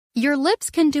Your lips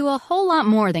can do a whole lot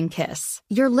more than kiss.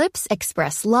 Your lips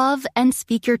express love and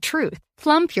speak your truth.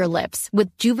 Plump your lips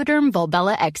with Juvederm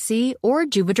Volbella XC or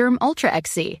Juvederm Ultra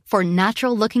XC for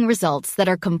natural-looking results that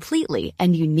are completely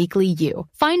and uniquely you.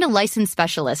 Find a licensed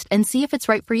specialist and see if it's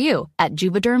right for you at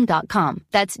Juvederm.com.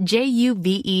 That's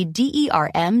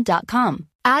JUVEDERM.com.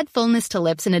 Add fullness to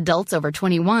lips in adults over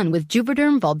 21 with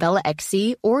Juvederm Volbella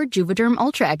XC or Juvederm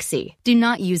Ultra XC. Do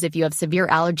not use if you have severe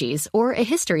allergies or a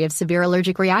history of severe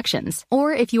allergic reactions,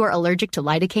 or if you are allergic to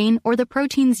lidocaine or the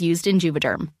proteins used in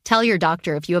Juvederm. Tell your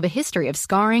doctor if you have a history of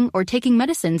scarring or taking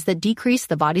medicines that decrease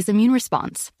the body's immune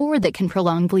response or that can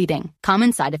prolong bleeding.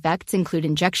 Common side effects include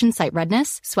injection site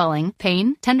redness, swelling,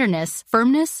 pain, tenderness,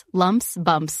 firmness, lumps,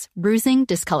 bumps, bruising,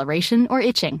 discoloration, or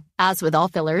itching. As with all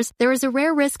fillers, there is a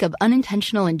rare risk of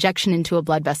unintentional injection into a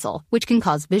blood vessel, which can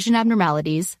cause vision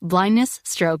abnormalities, blindness,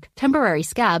 stroke, temporary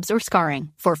scabs, or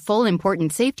scarring. For full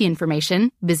important safety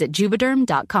information, visit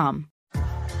Juvederm.com.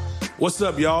 What's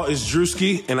up, y'all? It's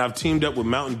Drewski, and I've teamed up with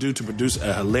Mountain Dew to produce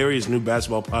a hilarious new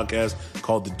basketball podcast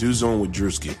called The Dew Zone with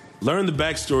Drewski. Learn the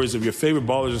backstories of your favorite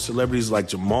ballers and celebrities like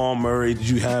Jamal Murray. Did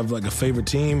you have like a favorite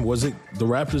team? Was it the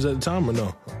Raptors at the time or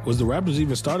no? Was the Raptors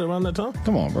even started around that time?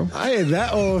 Come on, bro. I ain't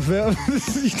that old, fam.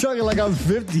 You talking like I was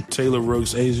 50. Taylor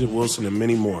Rooks, Asia Wilson, and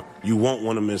many more. You won't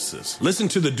want to miss this. Listen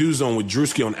to The Dew Zone with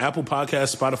Drewski on Apple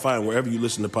Podcasts, Spotify, and wherever you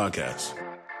listen to podcasts.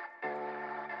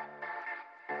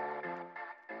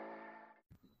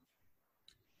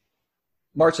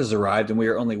 March has arrived, and we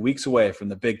are only weeks away from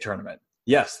the big tournament.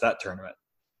 Yes, that tournament.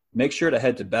 Make sure to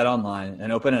head to BetOnline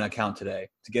and open an account today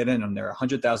to get in on their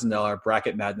 $100,000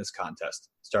 Bracket Madness contest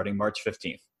starting March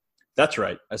 15th. That's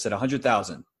right, I said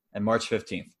 $100,000 and March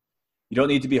 15th. You don't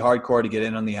need to be hardcore to get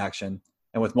in on the action,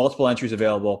 and with multiple entries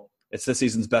available, it's this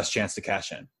season's best chance to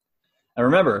cash in. And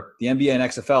remember, the NBA and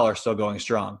XFL are still going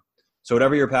strong. So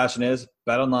whatever your passion is,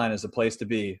 BetOnline is the place to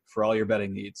be for all your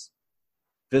betting needs.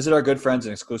 Visit our good friends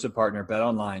and exclusive partner,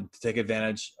 BetOnline, to take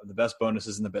advantage of the best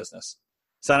bonuses in the business.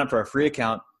 Sign up for a free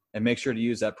account and make sure to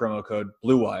use that promo code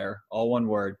BLUEWIRE, all one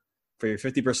word, for your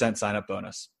 50% sign-up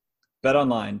bonus.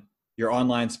 BetOnline, your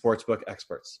online sportsbook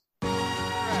experts. The New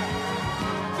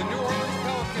Orleans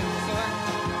Pelicans select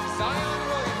Zion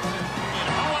Williamson. And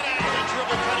Holiday, the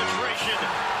dribble penetration.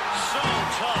 So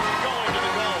tough going to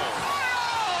the goal.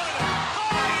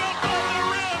 High above the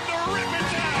rim to rip it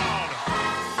down.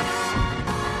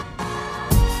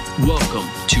 Welcome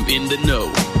to In the Know,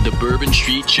 the Bourbon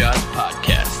Street Shots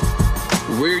podcast.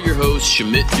 We're your hosts,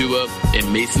 Shamit Dua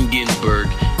and Mason Ginsberg,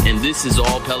 and this is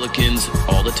all Pelicans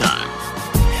all the time.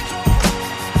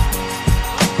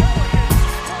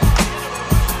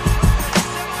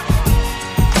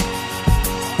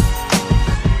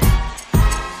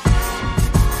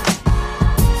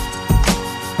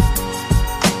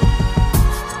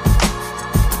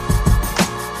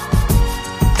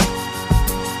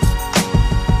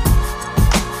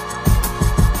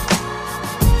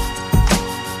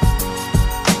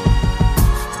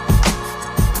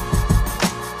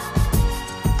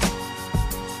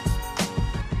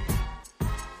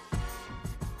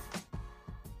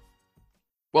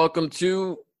 Welcome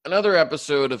to another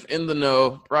episode of In the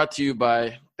Know, brought to you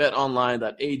by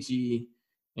betonline.ag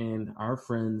and our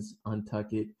friends on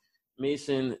Tuckit.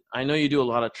 Mason, I know you do a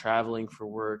lot of traveling for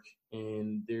work,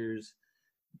 and there's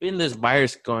been this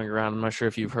virus going around. I'm not sure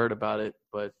if you've heard about it,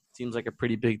 but it seems like a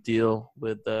pretty big deal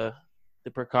with the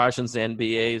precautions the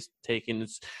NBA is taking.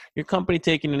 Is your company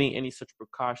taking any such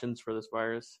precautions for this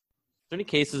virus? Is there any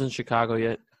cases in Chicago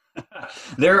yet?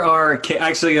 There are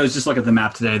actually, I was just looking at the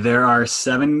map today. There are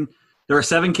seven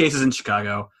cases in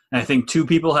Chicago, and I think 2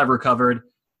 people have recovered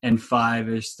and 5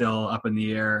 is still up in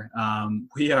the air.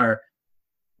 We're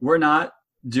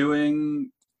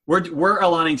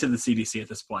aligning to the CDC at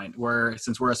this point.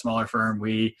 Since we're a smaller firm,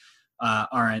 we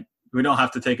don't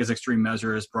have to take as extreme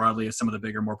measures broadly as some of the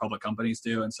bigger, more public companies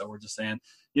do. And so we're just saying,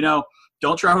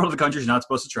 don't travel to the countries you're not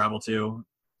supposed to travel to.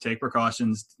 Take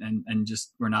precautions, and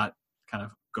just we're not kind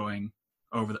of going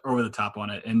over the top on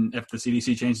it. And if the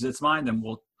CDC changes its mind, then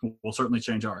we'll certainly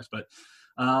change ours. But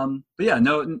yeah,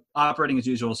 no, operating as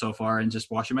usual so far, and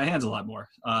just washing my hands a lot more.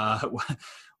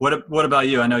 What about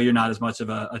you? I know you're not as much of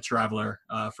a traveler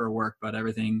for work, but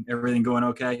everything going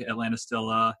okay? Atlanta's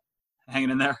still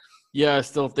hanging in there? Yeah, I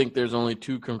still think there's only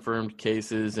 2 confirmed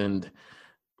cases. And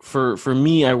for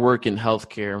me, I work in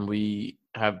healthcare, and we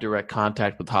have direct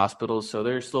contact with hospitals. So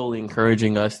they're slowly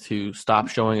encouraging us to stop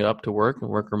showing up to work and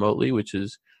work remotely, which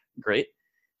is great.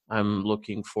 I'm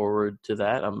looking forward to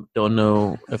that. I don't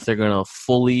know if they're going to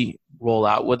fully roll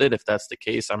out with it. If that's the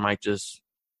case, I might just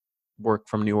work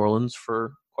from New Orleans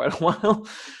for quite a while.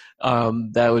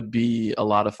 That would be a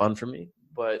lot of fun for me.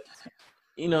 But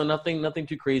nothing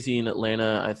too crazy in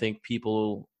Atlanta. I think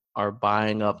people are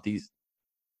buying up these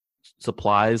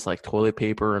supplies like toilet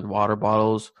paper and water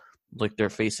bottles like they're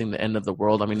facing the end of the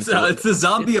world. I mean, it's the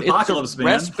zombie apocalypse, it's a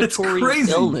man. respiratory It's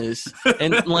crazy. illness.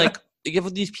 And like you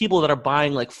have these people that are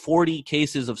buying like 40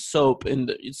 cases of soap, and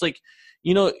it's like,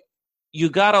 you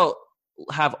gotta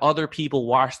have other people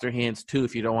wash their hands too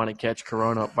if you don't want to catch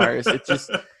coronavirus. It's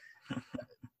just,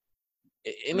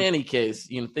 in any case,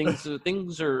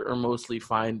 things are mostly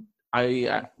fine.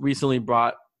 I recently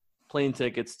bought plane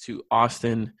tickets to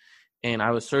Austin, and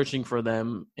I was searching for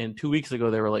them. And 2 weeks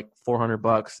ago, they were like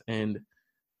 $400, and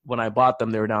when I bought them,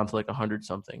 they were down to like 100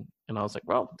 something. And I was like,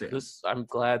 well, I'm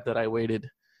glad that I waited.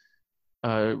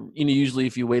 Usually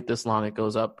if you wait this long, it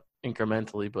goes up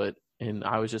incrementally, and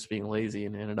I was just being lazy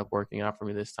and it ended up working out for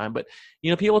me this time. But,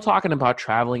 people talking about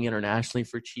traveling internationally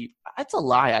for cheap, that's a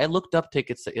lie. I looked up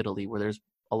tickets to Italy where there's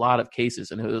a lot of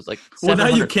cases, and it was like well, now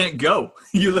you can't go.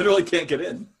 You literally can't get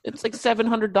in. It's like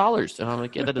 $700, and I'm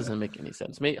like, yeah, that doesn't make any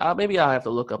sense. Maybe I'll have to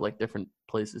look up like different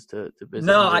places to visit.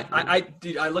 No,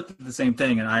 I looked at the same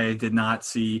thing, and I did not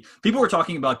see. People were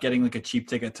talking about getting like a cheap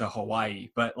ticket to Hawaii,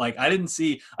 but like I didn't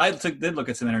see. I did look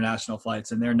at some international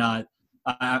flights, and they're not.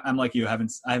 I'm like you. I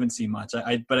haven't seen much.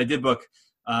 But I did book.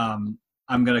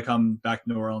 I'm gonna come back to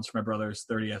New Orleans for my brother's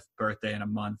 30th birthday in a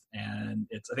month, and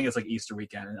I think it's like Easter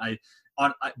weekend. And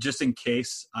just in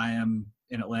case I am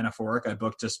in Atlanta for work, I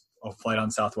booked just a flight on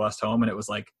Southwest home, and it was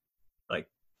like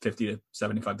 $50 to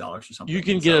 $75 or something. You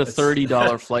can get a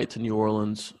 $30 flight to New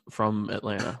Orleans from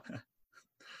Atlanta.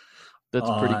 That's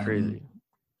pretty crazy.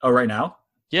 Oh, right now?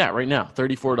 Yeah, right now,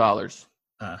 $34.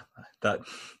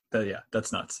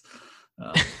 That's nuts.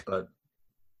 But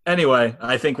anyway,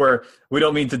 I think we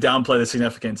don't mean to downplay the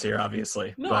significance here,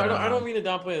 obviously. No, but, I don't mean to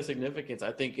downplay the significance.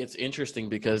 I think it's interesting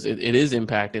because it is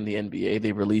impacting the NBA.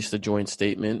 They released a joint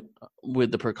statement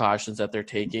with the precautions that they're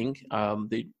taking.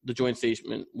 The joint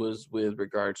statement was with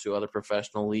regards to other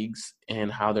professional leagues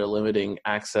and how they're limiting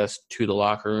access to the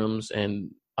locker rooms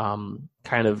and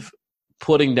kind of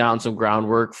putting down some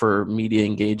groundwork for media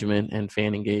engagement and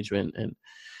fan engagement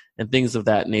and things of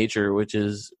that nature, which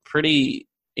is pretty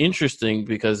interesting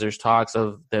because there's talks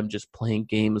of them just playing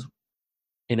games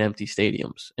in empty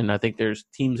stadiums. And I think there's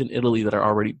teams in Italy that are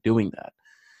already doing that.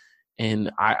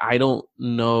 And I don't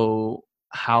know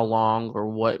how long or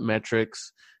what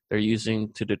metrics they're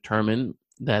using to determine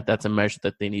that that's a measure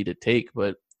that they need to take.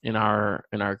 But in our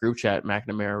group chat,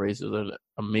 McNamara raises an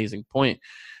amazing point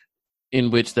in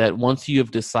which that once you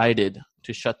have decided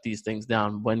to shut these things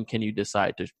down, when can you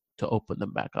decide to open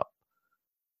them back up?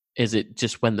 Is it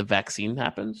just when the vaccine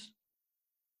happens?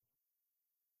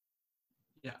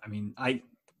 Yeah, I mean, I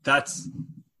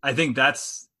think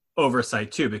that's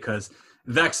oversight too, because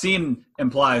vaccine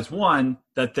implies one,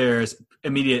 that there's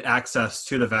immediate access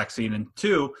to the vaccine, and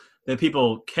two, that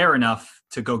people care enough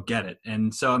to go get it.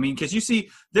 And so, I mean, because you see,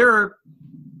 there are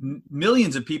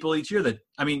millions of people each year that,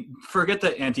 I mean, forget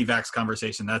the anti-vax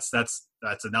conversation. That's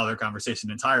another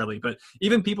conversation entirely. But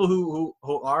even people who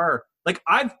are like,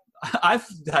 I've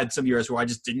had some years where I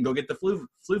just didn't go get the flu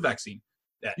vaccine.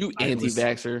 You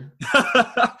anti-vaxxer.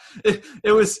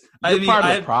 It was. You're part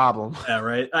of the problem. Yeah,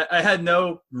 right. I had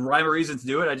no rhyme or reason to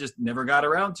do it. I just never got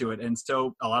around to it, and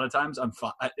so a lot of times I'm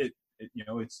fine. I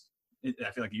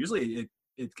feel like usually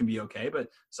it can be okay, but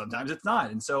sometimes it's not.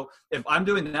 And so if I'm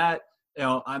doing that,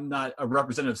 I'm not a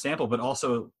representative sample, but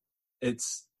also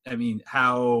it's. I mean,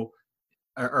 how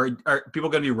are people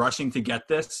going to be rushing to get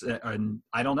this? And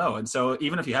I don't know. And so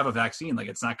even if you have a vaccine, like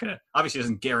it's not going to, obviously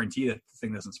doesn't guarantee that the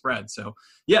thing doesn't spread. So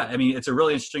yeah, I mean, it's a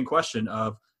really interesting question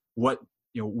of what,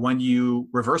 when you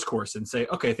reverse course and say,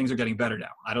 okay, things are getting better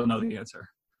now. I don't know the answer.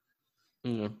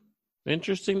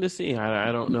 Interesting to see.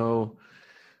 I don't know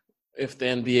if the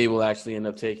NBA will actually end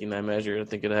up taking that measure. I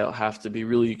think it'll have to be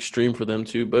really extreme for them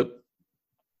to, but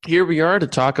here we are to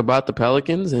talk about the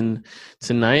Pelicans, and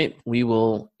tonight we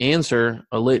will answer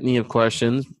a litany of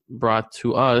questions brought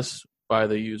to us by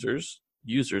the users.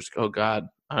 Oh, God,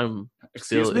 I'm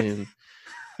still in.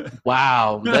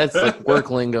 Wow, that's like work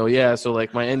lingo. Yeah, so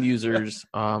like my end users,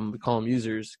 we call them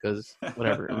users because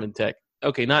whatever, I'm in tech.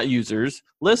 Okay, not users,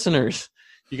 listeners.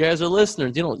 You guys are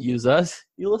listeners. You don't use us.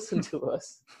 You listen to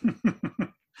us. You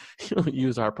don't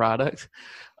use our product.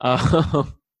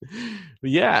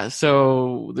 Yeah,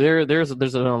 so there's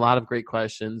a lot of great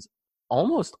questions.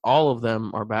 Almost all of them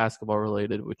are basketball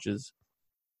related, which is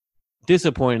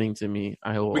disappointing to me.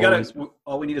 All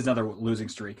we need is another losing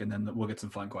streak, and then we'll get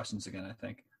some fun questions again, I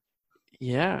think.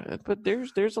 Yeah, but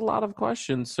there's a lot of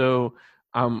questions. So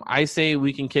I say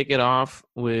we can kick it off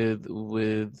with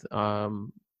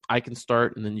I can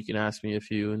start, and then you can ask me a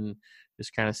few and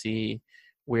just kind of see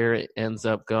where it ends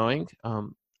up going.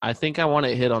 I think I want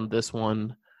to hit on this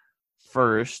one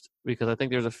first because I think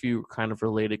there's a few kind of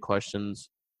related questions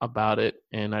about it,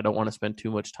 and I don't want to spend too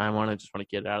much time on it. I just want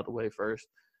to get it out of the way first.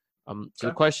 So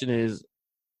the question is,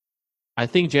 I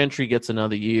think Gentry gets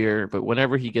another year, but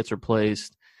whenever he gets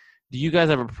replaced, do you guys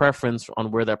have a preference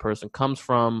on where that person comes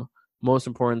from? Most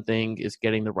important thing is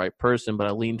getting the right person, but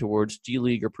I lean towards G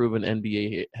League or proven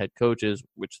NBA head coaches,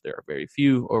 which there are very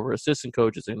few, over assistant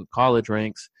coaches in college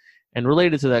ranks. And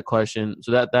related to that question,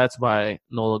 so that's by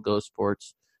Nola Go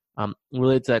Sports.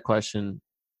 Related to that question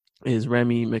is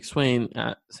Remy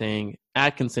McSwain saying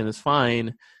Atkinson is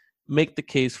fine. Make the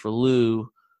case for Lou.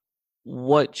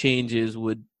 What changes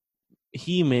would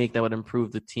he make that would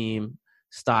improve the team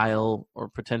style or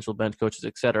potential bench coaches,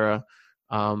 etc.?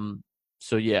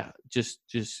 So yeah, just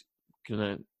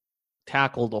gonna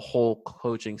tackle the whole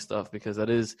coaching stuff because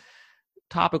that is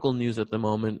topical news at the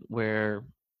moment where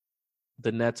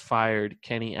the Nets fired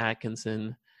Kenny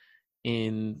Atkinson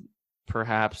in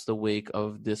perhaps the wake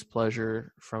of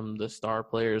displeasure from the star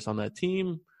players on that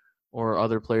team or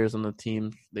other players on the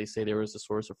team. They say there was a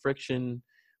source of friction.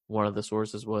 One of the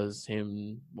sources was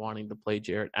him wanting to play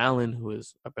Jarrett Allen, who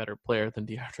is a better player than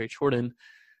DeAndre Jordan,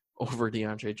 over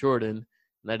DeAndre Jordan.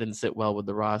 And that didn't sit well with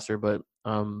the roster. But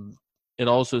it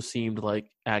also seemed like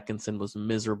Atkinson was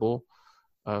miserable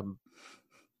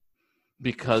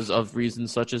because of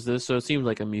reasons such as this. So it seemed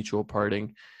like a mutual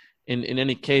parting. In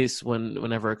any case,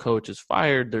 whenever a coach is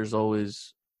fired, there's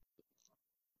always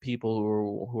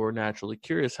people who are naturally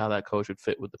curious how that coach would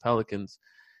fit with the Pelicans.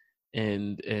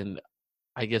 And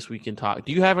I guess we can talk.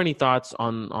 Do you have any thoughts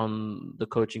on the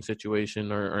coaching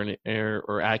situation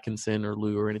or Atkinson or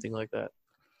Lou or anything like that?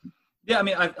 Yeah, I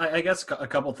mean, I guess a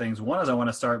couple things. One is I want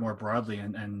to start more broadly,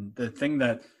 and the thing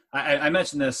that I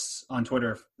mentioned this on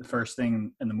Twitter the first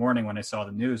thing in the morning when I saw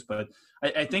the news, but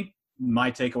I think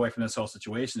my takeaway from this whole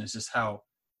situation is just how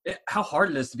hard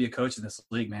it is to be a coach in this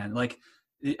league, man. Like,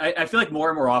 I feel like more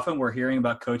and more often we're hearing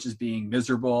about coaches being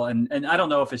miserable, and I don't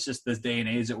know if it's just this day and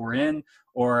age that we're in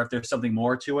or if there's something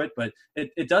more to it, but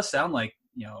it does sound like,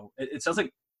 it sounds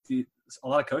like a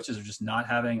lot of coaches are just not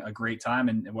having a great time,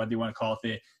 and whether you want to call it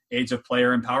the age of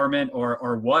player empowerment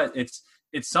or what, it's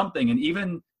something. And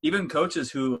even coaches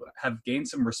who have gained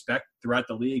some respect throughout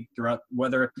the league, throughout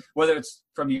whether it's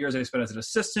from the years they spent as an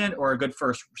assistant or a good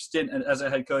first stint as a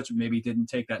head coach, maybe didn't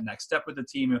take that next step with the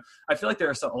team. I feel like there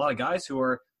are a lot of guys who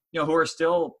are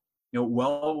still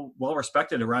well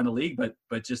respected around the league,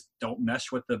 but just don't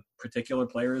mesh with the particular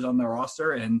players on their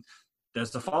roster, and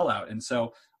there's the fallout. And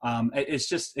so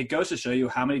it goes to show you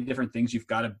how many different things you've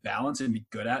got to balance and be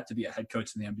good at to be a head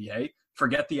coach in the NBA.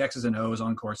 Forget the X's and O's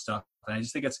on court stuff. And I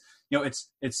just think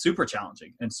it's super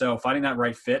challenging. And so finding that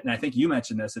right fit, and I think you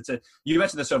mentioned this, you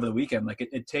mentioned this over the weekend, like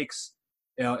it takes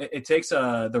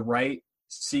the right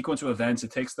sequence of events.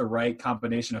 It takes the right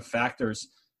combination of factors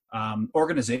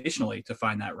organizationally to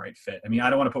find that right fit. I mean, I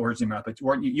don't want to put words in your mouth, but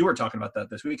you were talking about that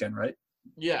this weekend, right?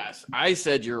 Yes. I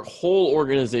said your whole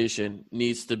organization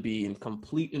needs to be in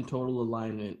complete and total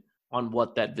alignment on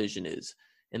what that vision is.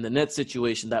 In the Nets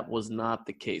situation, that was not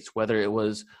the case, whether it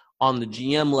was on the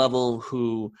GM level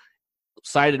who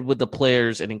sided with the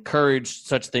players and encouraged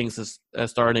such things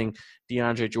as starting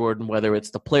DeAndre Jordan, whether it's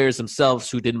the players themselves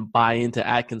who didn't buy into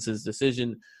Atkinson's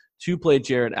decision to play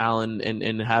Jarrett Allen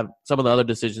and have some of the other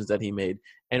decisions that he made,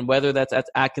 and whether that's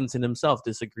Atkinson himself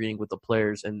disagreeing with the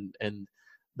players and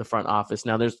the front office.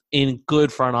 Now, in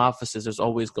good front offices, there's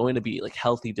always going to be like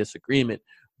healthy disagreement,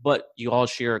 but you all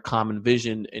share a common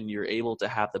vision and you're able to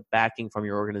have the backing from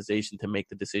your organization to make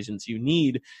the decisions you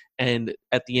need. And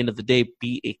at the end of the day,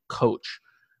 be a coach.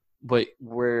 But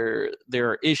where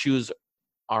there are issues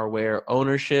are where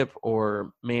ownership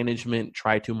or management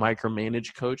try to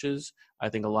micromanage coaches. I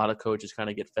think a lot of coaches kind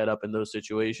of get fed up in those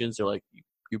situations. They're like,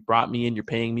 you brought me in, you're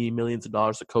paying me millions of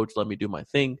dollars to coach, let me do my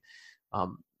thing.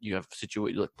 You have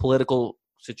political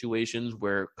situations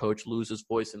where coach loses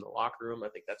voice in the locker room. I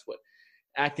think that's what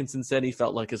Atkinson said. He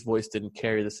felt like his voice didn't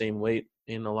carry the same weight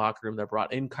in the locker room that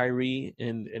brought in Kyrie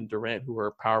and Durant, who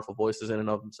are powerful voices in and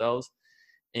of themselves.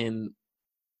 And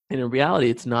in reality,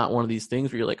 it's not one of these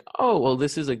things where you're like, oh, well,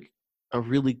 this is a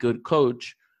really good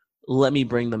coach. Let me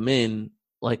bring them in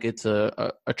like it's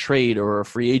a trade or a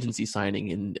free agency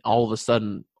signing, and all of a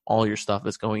sudden all your stuff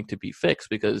is going to be fixed,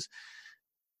 because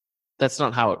that's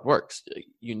not how it works.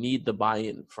 You need the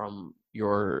buy-in from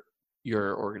your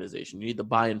organization. You need the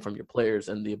buy-in from your players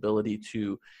and the ability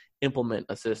to implement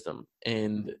a system.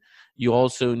 And you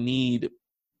also need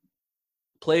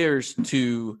players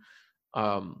to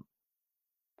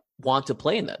want to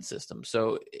play in that system.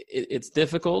 So it's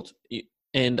difficult.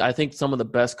 And I think some of the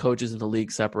best coaches in the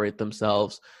league separate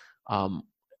themselves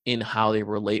in how they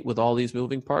relate with all these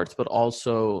moving parts, but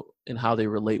also in how they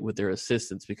relate with their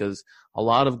assistants, because a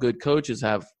lot of good coaches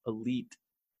have elite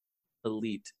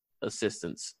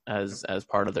assistants as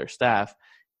part of their staff,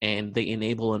 and they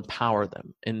enable and empower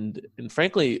them. And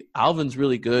frankly, Alvin's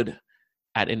really good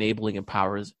at enabling and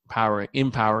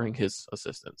empowering his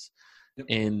assistants. Yep.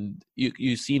 And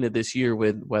you've seen it this year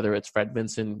with whether it's Fred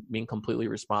Vinson being completely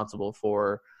responsible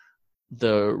for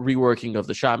the reworking of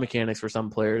the shot mechanics for some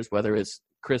players, whether it's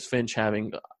Chris Finch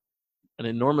having an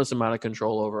enormous amount of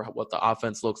control over what the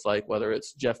offense looks like, whether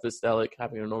it's Jeff Vistelik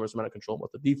having an enormous amount of control on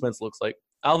what the defense looks like.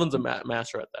 Alvin's a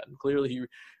master at that, and clearly he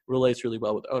relates really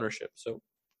well with ownership. So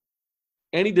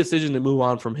any decision to move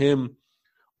on from him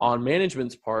on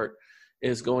management's part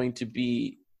is going to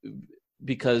be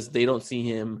because they don't see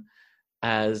him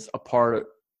as a part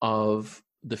of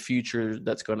the future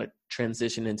that's going to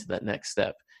transition into that next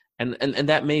step. And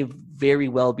that may very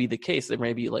well be the case. There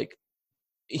may be like,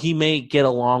 he may get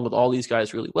along with all these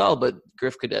guys really well, but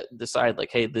Griff could decide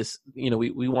like, hey, this,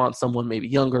 we want someone maybe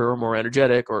younger or more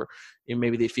energetic, or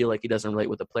maybe they feel like he doesn't relate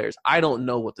with the players. I don't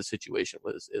know what the situation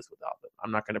is with Alvin.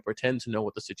 I'm not going to pretend to know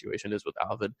what the situation is with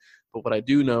Alvin, but what I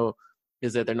do know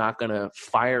is that they're not going to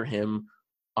fire him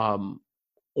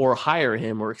or hire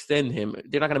him or extend him.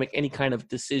 They're not going to make any kind of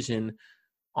decision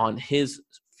on his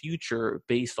future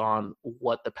based on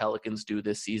what the Pelicans do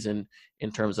this season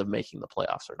in terms of making the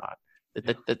playoffs or not.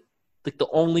 The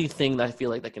only thing that I feel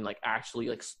like that can like actually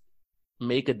like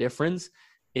make a difference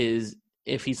is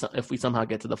if we somehow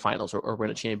get to the finals or win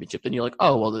a championship. Then you're like,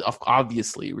 oh well,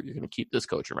 obviously you're going to keep this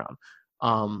coach around.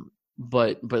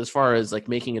 But as far as like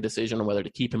making a decision on whether to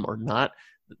keep him or not,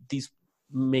 these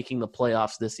making the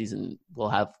playoffs this season will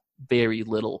have very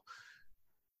little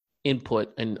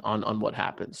input on what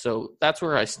happens. So that's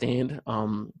where I stand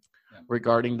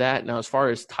regarding that. Now, as far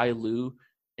as Ty Lue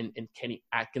and Kenny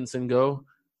Atkinson go,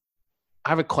 I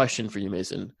have a question for you,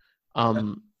 Mason.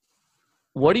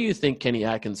 What do you think Kenny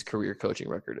Atkins' career coaching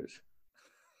record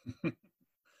is?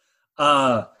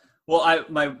 Well,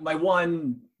 my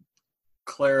one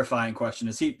clarifying question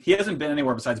is he hasn't been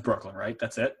anywhere besides Brooklyn, right?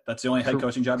 That's it? That's the only head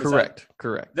coaching job he's had?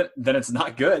 Correct. Then it's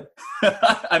not good.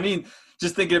 I mean,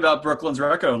 just thinking about Brooklyn's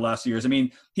record last year's, I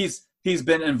mean, he's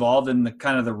been involved in the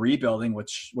kind of the rebuilding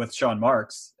with Sean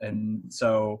Marks, and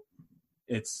so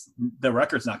the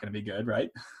record's not going to be good, right?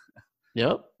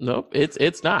 Nope,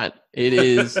 it's not. It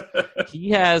is. He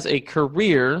has a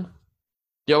career.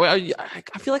 I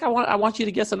feel like I want you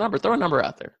to guess a number. Throw a number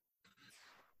out there.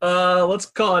 Let's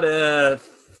call it a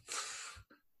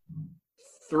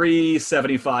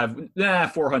 375.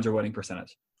 400 winning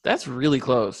percentage. That's really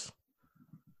close.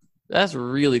 It's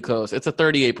a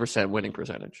 38% winning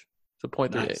percentage. So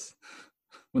 0.38. Nice.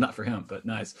 Well, not for him, but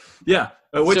nice. Yeah.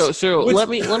 Let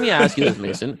me ask you this,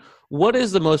 Mason. What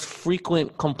is the most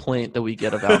frequent complaint that we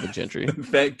get of Alvin Gentry?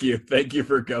 Thank you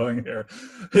for going there.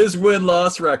 His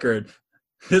win-loss record,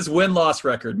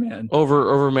 man.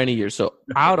 Over many years. So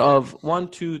out of 1,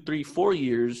 2, 3, 4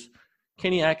 years,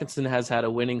 Kenny Atkinson has had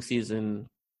a winning season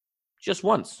just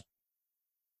once.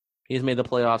 He's made the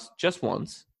playoffs just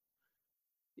once.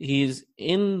 He's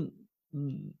in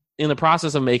the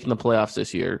process of making the playoffs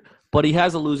this year, but he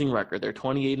has a losing record. They're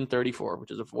 28-34,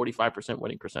 which is a 45%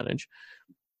 winning percentage.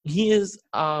 He is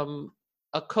a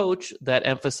coach that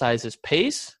emphasizes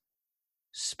pace,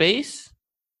 space,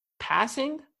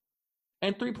 passing,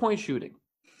 and three-point shooting.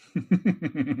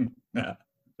 Yeah,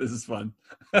 this is fun.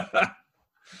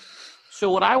 So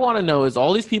what I want to know is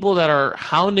all these people that are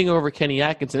hounding over Kenny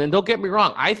Atkinson, and don't get me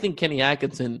wrong, I think Kenny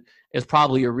Atkinson is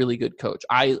probably a really good coach.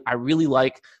 I really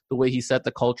like the way he set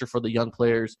the culture for the young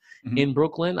players in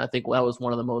Brooklyn. I think that was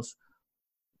one of the most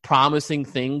promising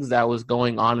things that was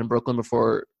going on in Brooklyn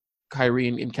before Kyrie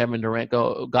and Kevin Durant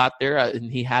got there,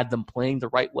 and he had them playing the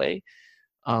right way.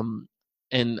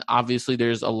 And obviously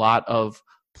there's a lot of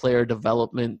player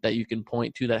development that you can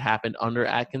point to that happened under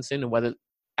Atkinson, and whether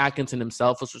Atkinson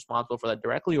himself was responsible for that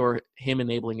directly or him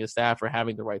enabling his staff or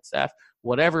having the right staff,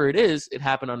 whatever it is, it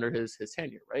happened under his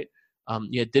tenure, right?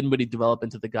 You had Dinwiddie develop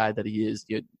into the guy that he is.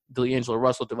 You had D'Angelo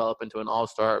Russell develop into an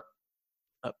all-star.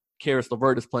 Karis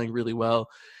LeVert is playing really well.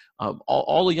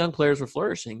 All the young players were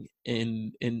flourishing,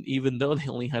 and even though they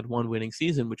only had one winning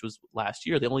season, which was last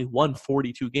year, they only won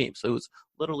 42 games. So it was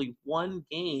literally one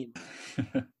game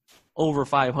over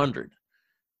 500.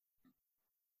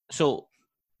 So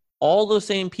all the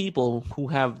same people who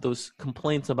have those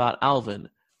complaints about Alvin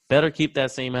better keep that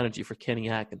same energy for Kenny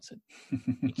Atkinson.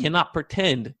 You cannot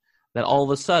pretend that all of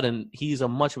a sudden he's a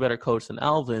much better coach than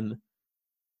Alvin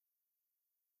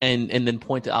and then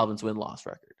point to Alvin's win-loss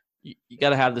record. you got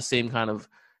to have the same kind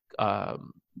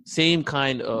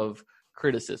of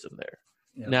criticism there.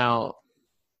 Yep. Now,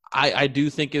 I do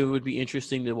think it would be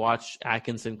interesting to watch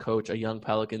Atkinson coach a young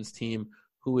Pelicans team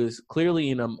who is clearly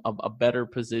in a better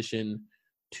position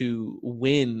to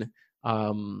win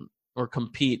or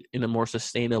compete in a more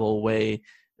sustainable way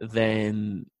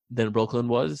than Brooklyn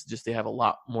was. Just they have a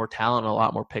lot more talent, a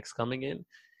lot more picks coming in.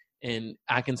 And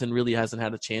Atkinson really hasn't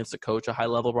had a chance to coach a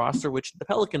high-level roster, which the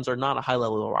Pelicans are not a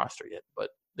high-level roster yet, but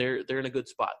they're in a good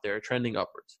spot. They're trending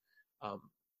upwards. So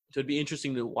it'd be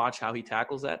interesting to watch how he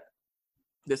tackles that.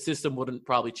 The system wouldn't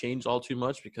probably change all too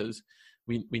much because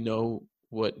we know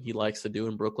what he likes to do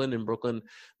in Brooklyn. In Brooklyn,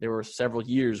 there were several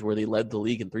years where they led the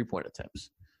league in three-point attempts,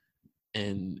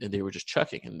 and they were just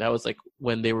chucking. And that was like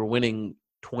when they were winning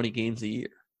 20 games a year.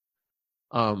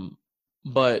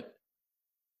 But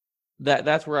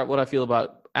that's what I feel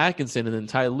about Atkinson. And then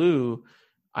Ty Lue,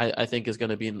 I think is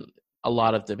going to be in a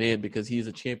lot of demand because he's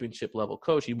a championship level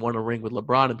coach. He won a ring with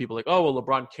LeBron, and people are like, oh, well,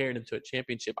 LeBron carried him to a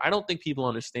championship. I don't think people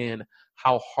understand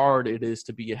how hard it is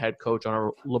to be a head coach on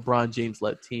a LeBron James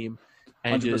led team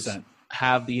and 100%. just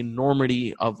have the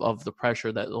enormity of the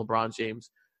pressure that LeBron James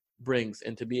brings,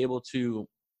 and to be able to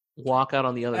walk out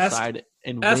on the other side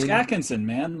and ask win. Atkinson,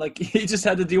 man. Like, he just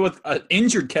had to deal with an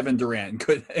injured Kevin Durant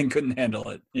and couldn't handle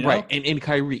it. You know? Right, and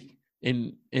Kyrie.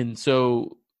 And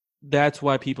so that's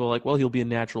why people are like, well, he'll be a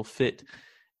natural fit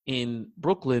in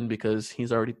Brooklyn because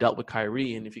he's already dealt with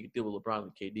Kyrie, and if you could deal with LeBron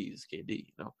and KD, he's KD,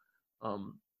 you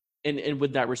know. And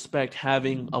with that respect,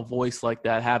 having a voice like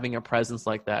that, having a presence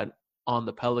like that on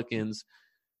the Pelicans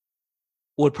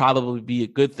would probably be a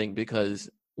good thing because,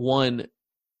 one,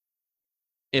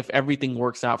 if everything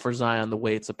works out for Zion the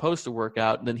way it's supposed to work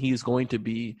out, then he's going to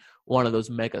be one of those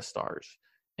mega stars.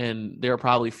 And there are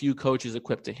probably few coaches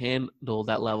equipped to handle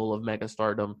that level of mega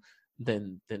stardom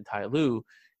than Ty Lue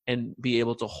and be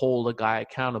able to hold a guy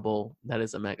accountable that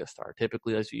is a mega star.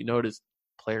 Typically, as you notice,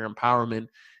 player empowerment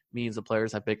means the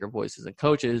players have bigger voices than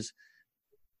coaches.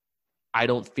 I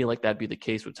don't feel like that'd be the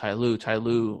case with Ty Lue. Ty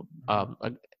Lue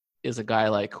is a guy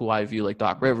like who I view like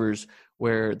Doc Rivers,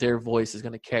 where their voice is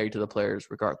going to carry to the players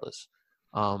regardless.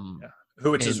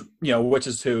 Which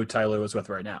is who Ty Lue is with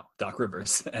right now, Doc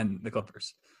Rivers and the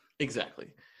Clippers. Exactly.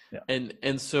 Yeah.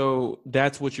 And so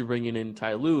that's what you're bringing in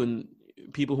Ty Lue, and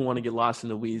people who want to get lost in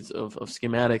the weeds of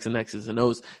schematics and X's and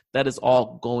O's, that is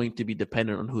all going to be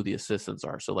dependent on who the assistants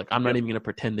are. So, like, I'm not even going to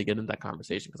pretend to get into that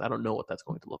conversation because I don't know what that's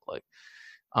going to look like.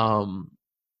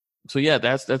 So yeah,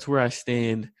 that's where I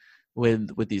stand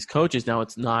with these coaches. Now,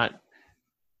 it's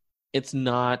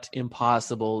not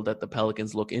impossible that the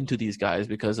Pelicans look into these guys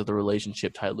because of the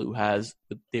relationship Ty Lue has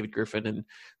with David Griffin and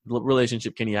the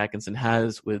relationship Kenny Atkinson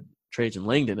has with Trajan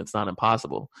Langdon. It's not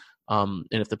impossible. And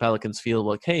if the Pelicans feel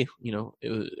like, hey,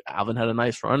 Alvin had a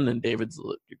nice run and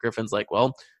Griffin's like,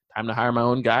 well, time to hire my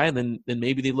own guy, then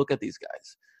maybe they look at these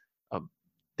guys.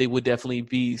 They would definitely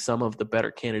be some of the better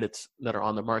candidates that are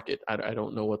on the market. I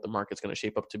don't know what the market's going to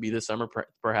shape up to be this summer.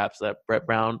 Perhaps that Brett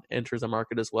Brown enters the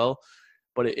market as well.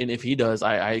 But if he does,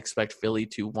 I expect Philly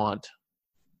to want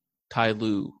Ty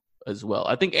Lue as well.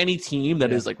 I think any team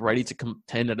that is like ready to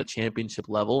contend at a championship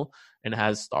level and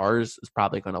has stars is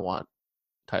probably going to want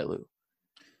Ty Lue.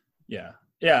 Yeah.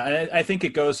 Yeah. And I think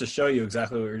it goes to show you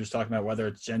exactly what we were just talking about, whether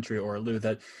it's Gentry or Lue,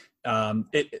 that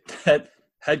that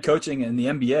head coaching in the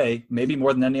NBA, maybe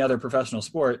more than any other professional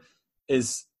sport,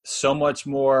 is so much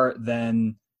more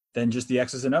than just the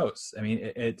X's and O's. I mean,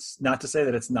 it's not to say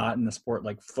that it's not in the sport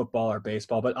like football or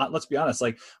baseball, but let's be honest,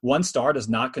 like, one star does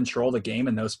not control the game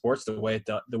in those sports the way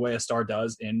a star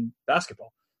does in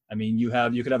basketball. I mean, you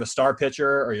could have a star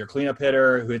pitcher or your cleanup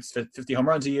hitter who hits 50 home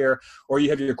runs a year, or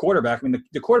you have your quarterback. I mean,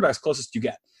 the quarterback's closest you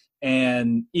get.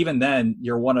 And even then,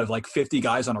 you're one of like 50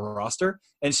 guys on a roster.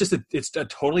 And it's a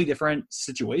totally different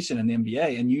situation in the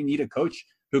NBA. And you need a coach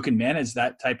who can manage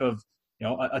that type of,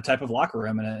 a type of locker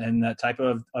room and that type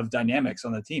of dynamics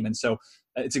on the team. And so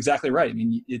it's exactly right. I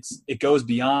mean, it goes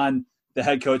beyond the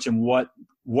head coach and what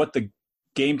the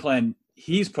game plan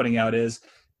he's putting out is.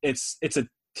 It's a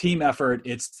team effort.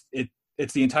 It's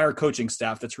the entire coaching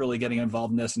staff that's really getting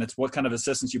involved in this. And it's what kind of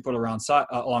assistants you put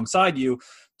alongside you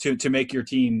to make your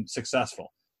team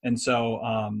successful. And so,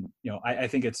 I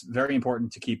think it's very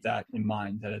important to keep that in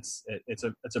mind, that it's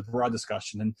a broad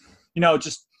discussion. And,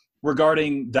 just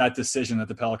regarding that decision that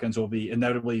the Pelicans will be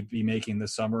inevitably be making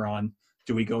this summer on,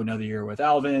 do we go another year with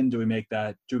Alvin? Do we make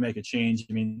a change?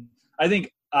 I mean, I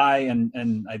think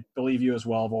and I believe you as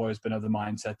well have always been of the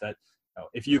mindset that,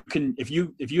 if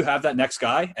you have that next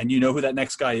guy and you know who that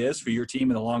next guy is for your team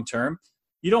in the long term,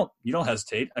 you don't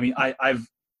hesitate. I mean, I've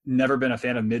never been a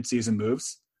fan of mid-season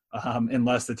moves.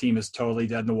 unless the team is totally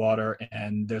dead in the water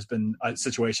and there's been a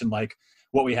situation like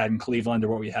what we had in Cleveland or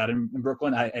what we had in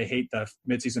Brooklyn. I hate the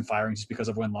midseason firing just because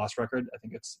of win-loss record. I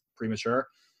think it's premature.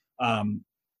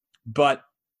 But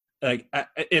like,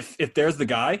 if there's the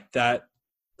guy that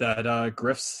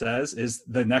Griff says is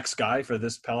the next guy for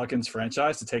this Pelicans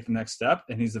franchise to take the next step,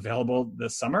 and he's available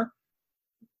this summer,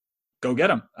 go get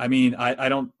him. I mean, I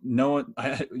don't know.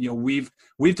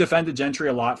 We've defended Gentry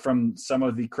a lot from some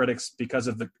of the critics because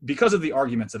of the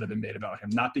arguments that have been made about him,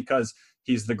 not because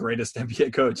he's the greatest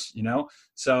NBA coach,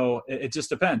 So it just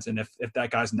depends. And if that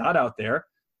guy's not out there,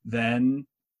 then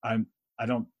I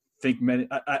don't think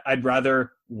I'd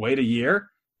rather wait a year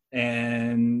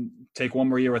and take one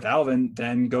more year with Alvin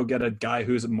than go get a guy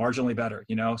who's marginally better,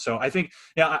 So I think,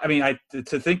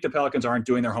 to think the Pelicans aren't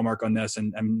doing their homework on this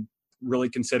and really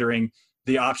considering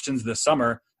the options this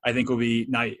summer, I think will be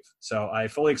naive. So I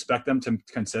fully expect them to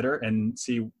consider and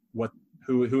see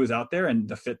who is out there and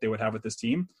the fit they would have with this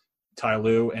team. Ty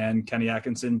Lue and Kenny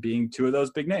Atkinson being two of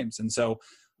those big names. And so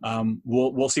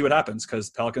we'll see what happens, because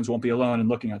Pelicans won't be alone in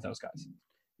looking at those guys.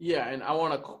 Yeah, and I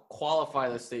want to qualify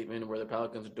the statement where the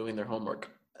Pelicans are doing their homework.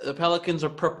 The Pelicans are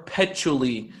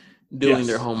perpetually doing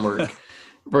their homework,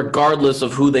 regardless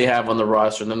of who they have on the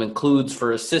roster. And that includes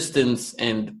for assistants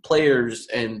and players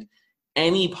and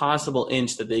any possible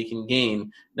inch that they can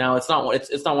gain. Now, it's not one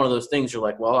of those things you're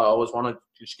like, well, I always want to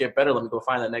just get better. Let me go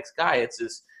find the next guy. It's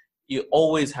just, you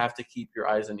always have to keep your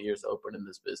eyes and ears open in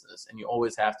this business, and you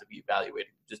always have to be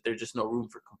evaluating. There's just no room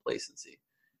for complacency,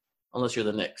 unless you're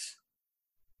the Knicks.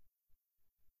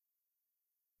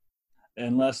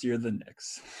 Unless you're the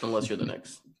Knicks.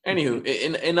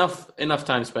 Anywho, enough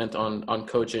time spent on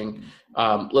coaching.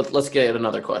 Let's get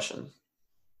another question.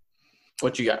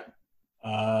 What you got?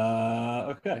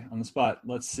 Okay, on the spot.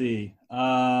 Let's see.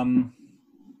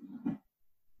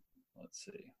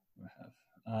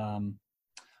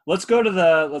 Let's go to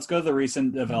the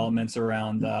recent developments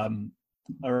around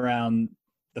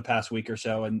the past week or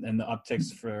so and the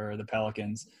upticks for the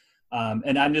Pelicans.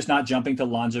 And I'm just not jumping to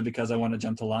Lonzo because I want to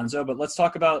jump to Lonzo, but let's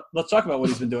talk about what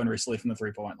he's been doing recently from the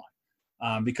 3-point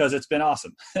line, because it's been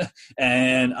awesome.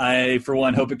 And I, for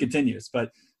one, hope it continues.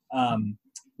 But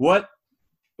what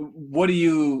do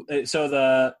you – so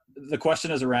the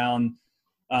question is around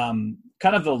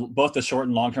kind of both the short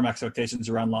and long-term expectations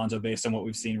around Lonzo based on what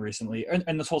we've seen recently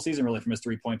and this whole season really from his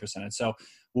 3-point percentage. So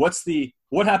what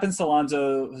happens to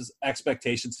Lonzo's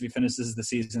expectations if he finishes the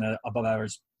season at above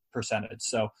average percentage?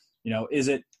 So – is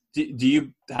it,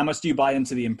 how much do you buy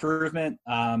into the improvement?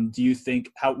 Do you think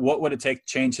what would it take to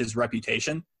change his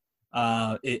reputation?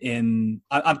 I'm kind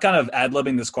of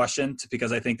ad-libbing this question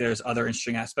because I think there's other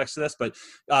interesting aspects to this, but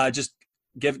just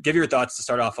give your thoughts to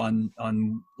start off on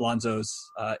Lonzo's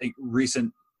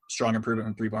recent strong improvement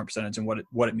from 3-point percentage and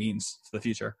what it means to the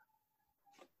future.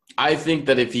 I think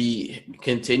that if he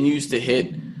continues to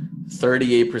hit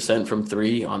 38% from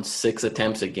 3 on 6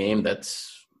 attempts a game, that's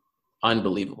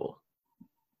unbelievable.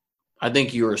 I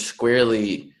think you're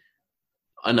squarely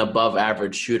an above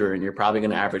average shooter, and you're probably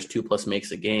going to average 2+ makes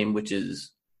a game, which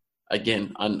is,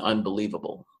 again,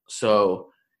 unbelievable. So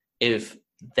if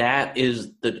that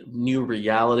is the new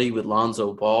reality with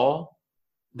Lonzo Ball,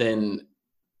 then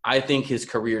I think his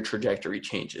career trajectory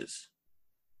changes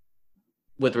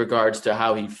with regards to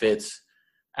how he fits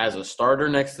as a starter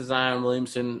next to Zion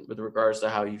Williamson, with regards to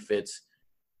how he fits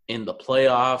in the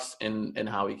playoffs and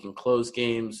how he can close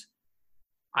games.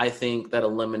 I think that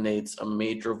eliminates a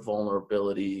major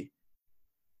vulnerability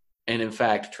and, in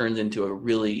fact, turns into a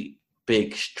really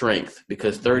big strength,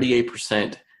 because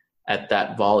 38% at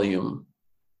that volume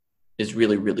is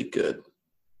really, really good.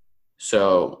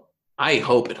 So I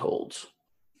hope it holds.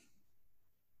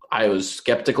 I was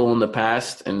skeptical in the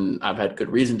past, and I've had good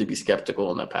reason to be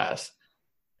skeptical in the past.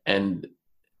 And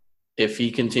if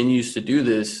he continues to do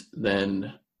this,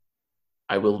 then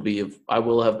I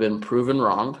will have been proven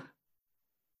wrong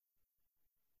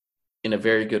in a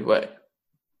very good way.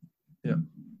 Yeah.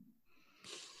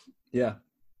 Yeah.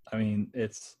 I mean,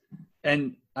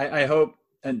 I hope,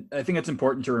 and I think it's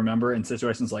important to remember in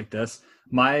situations like this,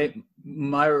 my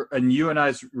and you and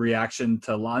I's reaction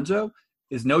to Lonzo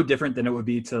is no different than it would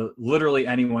be to literally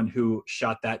anyone who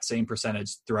shot that same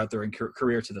percentage throughout their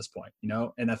career to this point,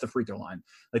 and at the free throw line.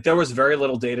 Like, there was very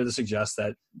little data to suggest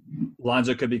that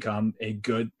Lonzo could become a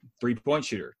good 3-point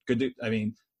shooter.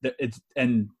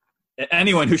 And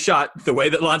anyone who shot the way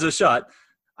that Lonzo shot,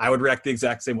 I would react the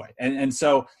exact same way. And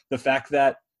so the fact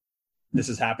that this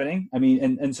is happening,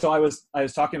 and so I was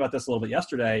talking about this a little bit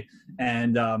yesterday,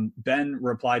 and Ben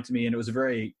replied to me, and it was a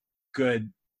very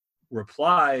good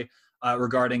reply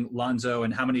regarding Lonzo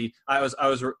and how many. I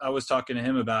was talking to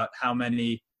him about how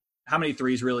many how many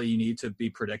threes really you need to be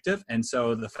predictive. And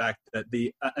so the fact that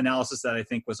the analysis that I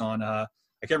think was on, I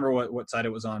can't remember what side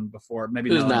it was on before.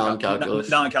 Maybe it was non-calculus.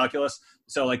 Non-calculus.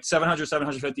 So like 700,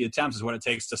 750 attempts is what it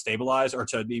takes to stabilize or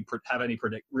to have any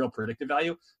real predictive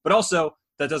value. But also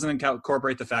that doesn't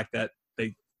incorporate the fact that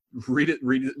they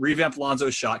revamped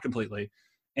Lonzo's shot completely.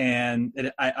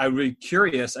 And I would be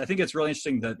curious. I think it's really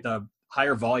interesting that the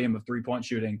higher volume of 3-point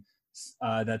shooting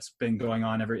that's been going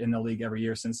on in the league every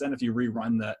year since then. If you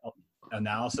rerun the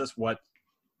analysis, what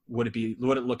would it be?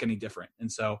 Would it look any different?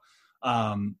 And so,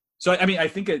 I mean, I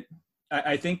think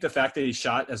the fact that he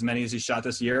shot as many as he shot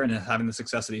this year and having the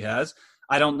success that he has,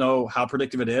 I don't know how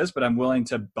predictive it is, but I'm willing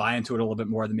to buy into it a little bit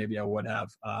more than maybe I would have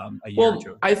a year or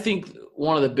two ago. I think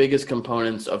one of the biggest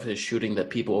components of his shooting that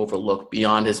people overlook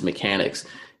beyond his mechanics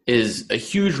is a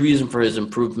huge reason for his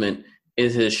improvement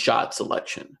is his shot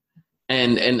selection.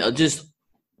 And just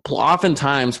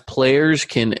oftentimes players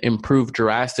can improve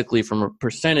drastically from a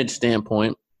percentage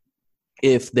standpoint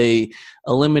if they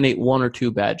eliminate 1 or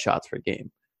 2 bad shots per game.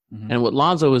 Mm-hmm. And what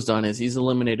Lonzo has done is he's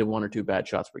eliminated 1 or 2 bad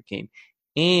shots per game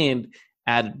and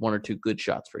added 1 or 2 good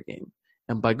shots per game.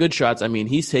 And by good shots, I mean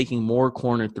he's taking more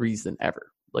corner threes than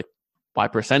ever. Like by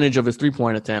percentage of his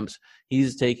 3-point attempts,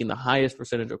 he's taking the highest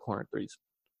percentage of corner threes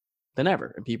than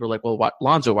ever. And people are like, well,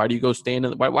 Lonzo, why do you go stand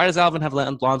in why does Alvin have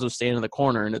Lonzo stand in the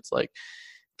corner? And it's like,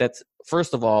 that's,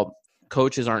 first of all,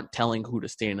 coaches aren't telling who to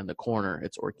stand in the corner.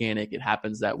 It's organic. It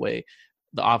happens that way.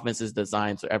 The offense is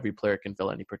designed so every player can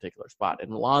fill any particular spot.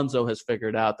 And Lonzo has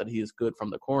figured out that he is good from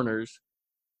the corners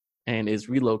and is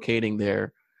relocating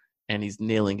there, and he's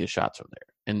nailing his shots from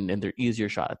there. And they're easier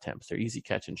shot attempts. They're easy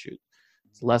catch and shoot.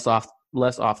 It's less off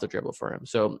the dribble for him.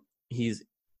 So he's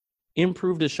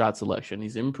improved his shot selection.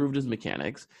 He's improved his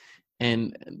mechanics.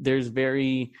 And there's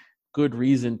very good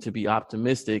reason to be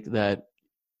optimistic that,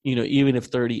 you know, even if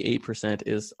 38%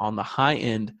 is on the high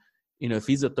end, you know, if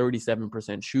he's a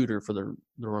 37% shooter for the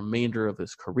remainder of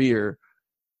his career,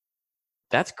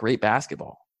 that's great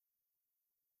basketball.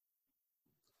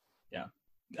 Yeah.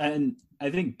 And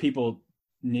I think people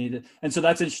need it. And so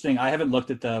that's interesting. I haven't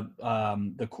looked at the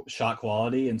shot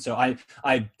quality. And so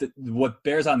what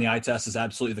bears on the eye test is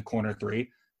absolutely the corner three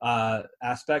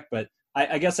aspect, but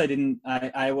I guess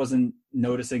I wasn't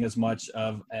noticing as much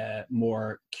of a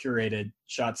more curated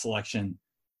shot selection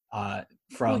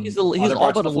from he's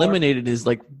all but eliminated his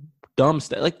like dumb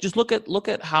stuff. Like just look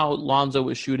at how Lonzo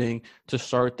was shooting to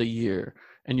start the year,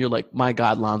 and you're like, my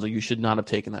God, Lonzo, you should not have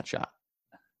taken that shot.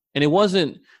 And it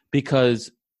wasn't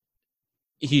because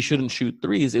he shouldn't shoot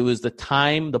threes. It was the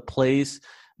time, the place,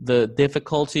 the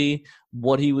difficulty,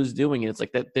 what he was doing. And it's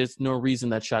like that. There's no reason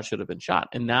that shot should have been shot.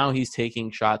 And now he's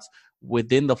taking shots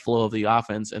within the flow of the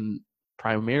offense, and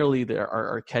primarily there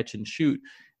are catch and shoot,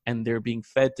 and they're being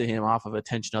fed to him off of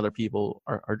attention other people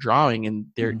are drawing, and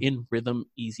they're in rhythm,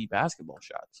 easy basketball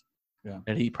shots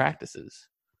that he practices.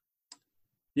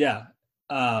 Yeah.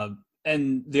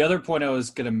 And the other point I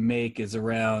was going to make is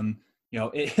around, you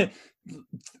know,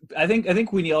 I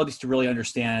think we need all these to really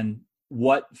understand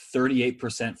what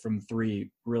 38% from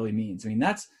three really means. I mean,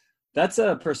 that's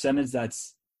a percentage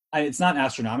it's not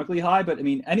astronomically high, but I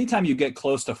mean, anytime you get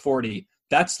close to 40,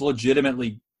 that's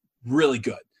legitimately really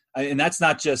good. And that's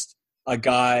not just a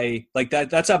guy like that.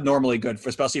 That's abnormally good,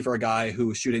 especially for a guy who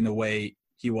was shooting the way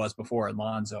he was before in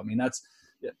Lonzo. I mean, that's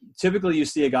typically you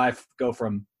see a guy go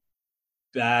from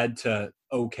bad to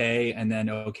okay and then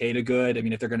okay to good. I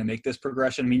mean, if they're going to make this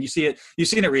progression, I mean, you've seen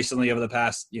it recently over the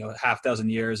past, half dozen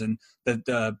years, and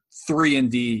the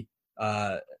 3-and-D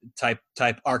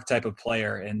archetype of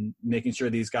player, and making sure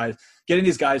getting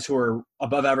these guys who are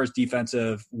above average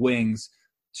defensive wings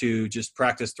to just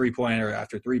practice 3-pointer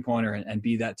after 3-pointer and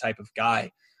be that type of guy.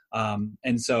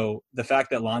 And so the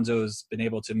fact that Lonzo's been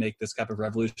able to make this type of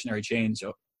revolutionary change,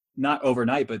 not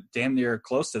overnight, but damn near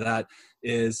close to that,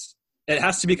 it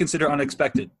has to be considered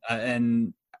unexpected.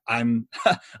 And I'm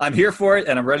here for it,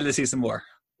 and I'm ready to see some more.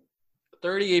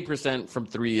 38% from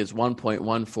three is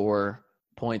 1.14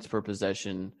 points per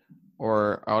possession,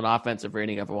 or an offensive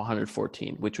rating of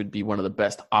 114, which would be one of the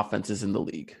best offenses in the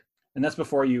league. And that's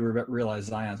before you realize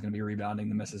Zion's going to be rebounding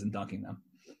the misses and dunking them.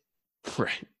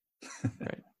 Right.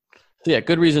 Right. So, yeah,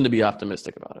 good reason to be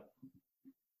optimistic about it.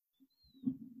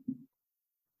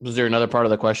 Was there another part of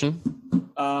the question?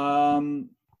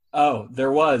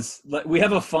 There was. We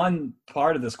have a fun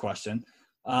part of this question.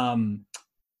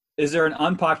 Is there an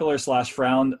unpopular /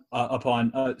 frowned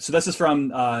upon? So this is from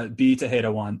B to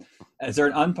Heda 1. Is there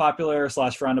an unpopular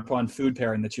 / frowned upon food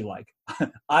pairing that you like,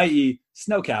 i.e.,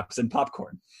 snow caps and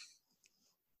popcorn?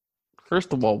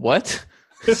 First of all, what?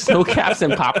 Snow caps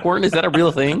and popcorn? Is that a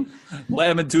real thing?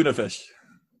 Lamb and tuna fish.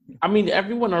 I mean,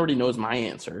 everyone already knows my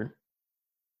answer.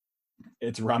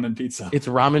 It's ramen pizza. It's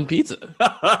ramen pizza.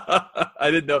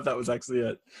 I didn't know if that was actually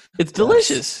it. It's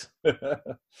delicious.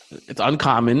 It's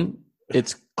uncommon.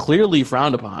 It's clearly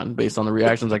frowned upon based on the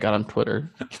reactions I got on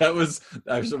Twitter. I just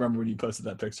remember when you posted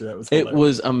that picture. That was It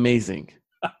was amazing.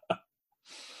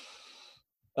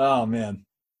 Oh man.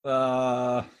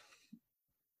 Yeah,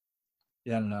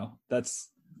 I don't know. That's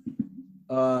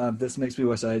this makes me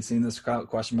wish I had seen this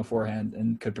question beforehand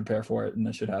and could prepare for it, and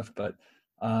I should have. But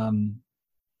I'm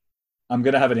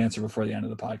gonna have an answer before the end of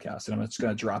the podcast, and I'm just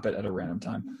gonna drop it at a random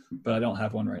time. But I don't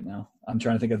have one right now. I'm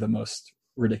trying to think of the most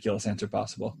ridiculous answer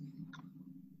possible.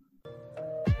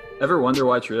 Ever wonder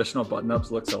why traditional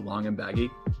button-ups look so long and baggy?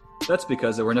 That's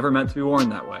because they were never meant to be worn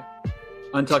that way.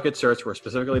 Untucked shirts were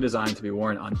specifically designed to be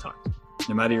worn untucked.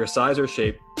 No matter your size or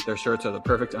shape, their shirts are the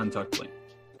perfect untucked bling.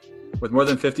 With more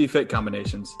than 50 fit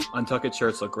combinations, untucked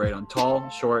shirts look great on tall,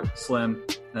 short, slim,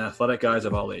 and athletic guys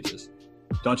of all ages.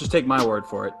 Don't just take my word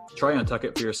for it. Try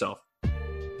Untuckit for yourself.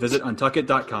 Visit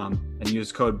untuckit.com and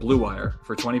use code BLUEWIRE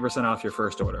for 20% off your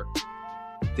first order.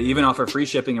 They even offer free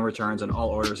shipping and returns on all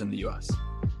orders in the U.S.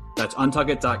 That's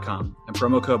untuckit.com and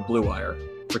promo code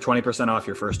BLUEWIRE for 20% off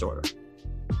your first order.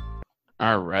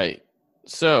 All right.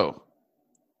 So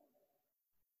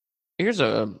here's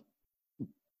a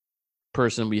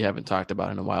person we haven't talked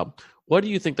about in a while. What do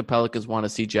you think the Pelicans want to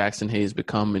see Jackson Hayes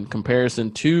become in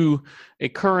comparison to a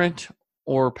current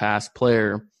or past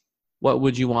player? What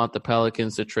would you want the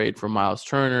Pelicans to trade for Miles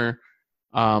Turner?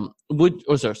 And would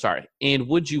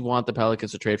you want the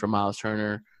Pelicans to trade for Miles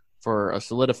Turner for a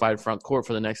solidified front court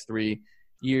for the next 3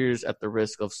 years at the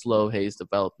risk of slow Hayes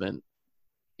development?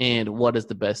 And what is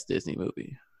the best Disney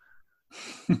movie?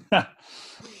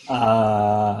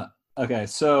 Okay,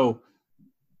 so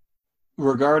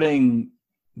regarding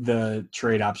the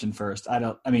trade option first, I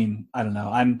don't know.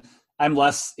 I'm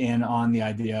less in on the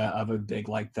idea of a big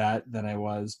like that than I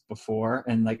was before.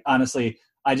 And like, honestly,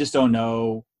 I just don't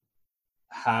know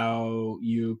how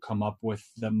you come up with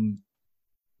the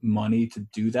money to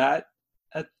do that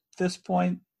at this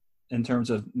point in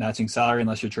terms of matching salary,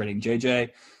 unless you're trading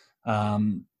JJ.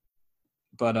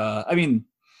 But I mean,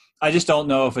 I just don't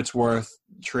know if it's worth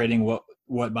trading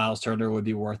what Miles Turner would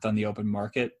be worth on the open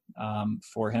market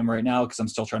for him right now, because I'm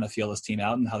still trying to feel this team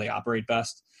out and how they operate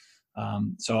best.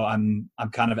 So I'm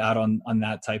kind of out on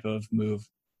that type of move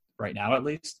right now, at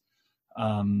least.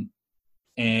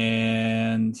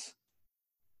 And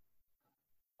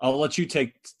I'll let you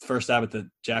take first stab at the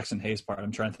Jackson Hayes part.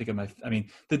 I'm trying to think of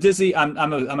the Disney.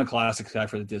 I'm a classic guy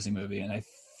for the Disney movie, and I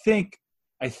think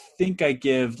I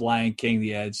give Lion King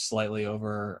the edge slightly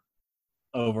over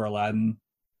Aladdin,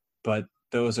 but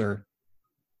those are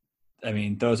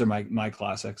my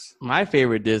classics. My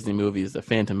favorite Disney movie is The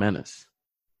Phantom Menace.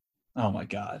 Oh my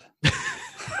God.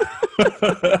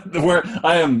 Where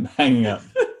I am hanging up.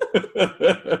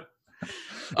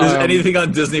 Does anything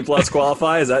on Disney Plus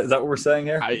qualify? Is that what we're saying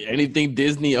here? Anything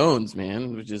Disney owns,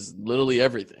 man, which is literally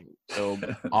everything. So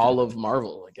all of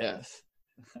Marvel, I guess.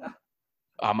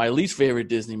 My least favorite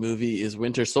Disney movie is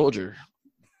Winter Soldier.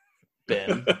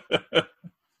 Ben.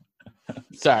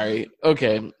 Sorry.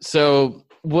 Okay. So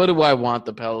what do I want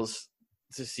the Pels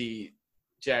to see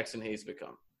Jackson Hayes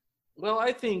become? Well,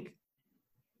 I think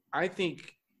I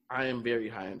am very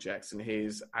high on Jackson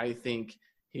Hayes. I think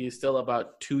he's still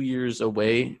about 2 years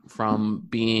away from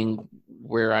being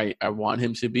where I want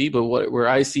him to be. But where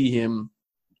I see him,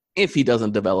 if he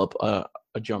doesn't develop a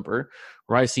jumper,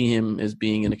 where I see him as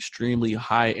being an extremely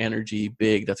high energy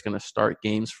big that's going to start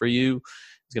games for you.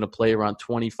 He's going to play around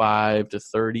 25 to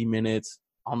 30 minutes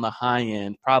on the high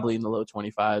end, probably in the low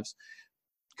 25s.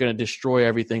 Going to destroy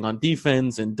everything on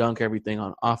defense and dunk everything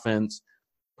on offense.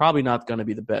 Probably not going to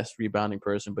be the best rebounding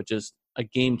person, but just a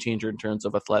game changer in terms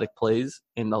of athletic plays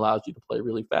and allows you to play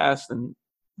really fast and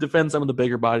defend some of the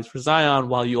bigger bodies for Zion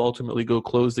while you ultimately go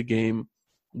close the game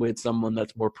with someone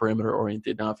that's more perimeter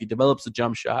oriented. Now, if he develops a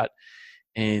jump shot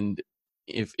and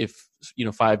if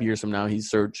 5 years from now he's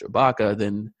Serge Ibaka,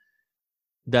 then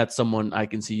that's someone I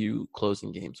can see you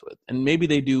closing games with. And maybe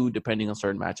they do depending on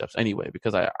certain matchups anyway,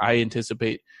 because I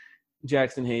anticipate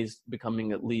Jackson Hayes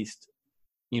becoming at least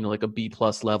like a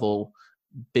B-plus level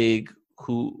big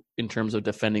who, in terms of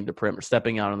defending the perimeter,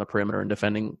 stepping out on the perimeter and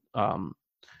defending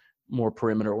more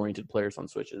perimeter-oriented players on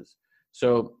switches.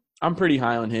 So I'm pretty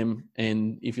high on him.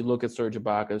 And if you look at Serge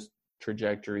Ibaka's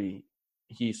trajectory,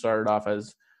 he started off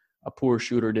as a poor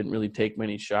shooter, didn't really take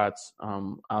many shots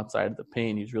outside of the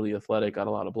paint. He's really athletic, got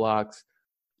a lot of blocks,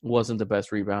 wasn't the best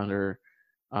rebounder.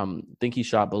 I think he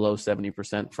shot below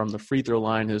 70% from the free throw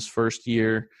line his first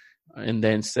year, and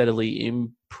then steadily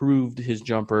improved his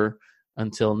jumper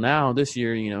until now. This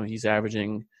year, he's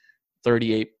averaging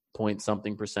 38 point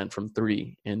something % from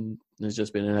 3, and has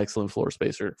just been an excellent floor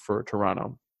spacer for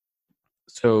Toronto.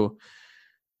 So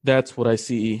that's what I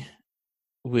see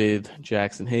with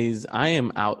Jackson Hayes. I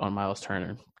am out on Miles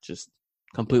Turner, just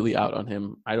completely out on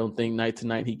him. I don't think night to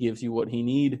night he gives you what you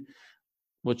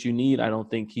need. I don't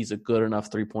think he's a good enough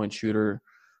 3-point shooter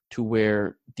to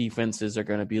where defenses are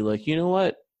going to be like, you know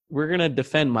what, we're going to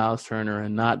defend Miles Turner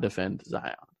and not defend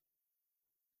Zion.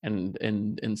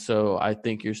 And so I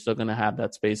think you're still going to have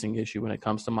that spacing issue when it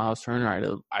comes to Miles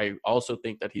Turner. I also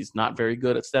think that he's not very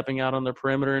good at stepping out on the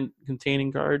perimeter and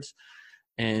containing guards.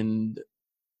 And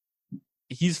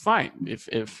he's fine.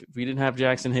 If we didn't have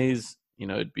Jackson Hayes,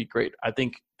 it'd be great. I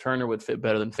think Turner would fit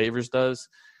better than Favors does,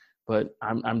 but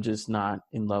I'm just not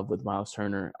in love with Miles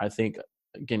Turner. I think,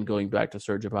 again, going back to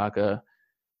Serge Ibaka,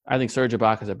 I think Serge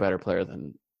Ibaka is a better player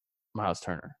than Miles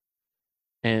Turner.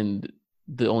 And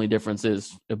the only difference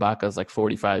is Ibaka's like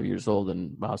 45 years old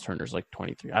and Miles Turner's like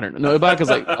 23. I don't know. No,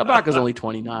 Ibaka's only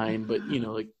 29, but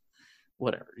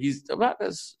whatever.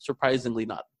 Ibaka's surprisingly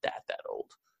not that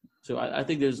old. So I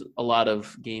think there's a lot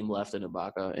of game left in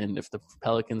Ibaka, and if the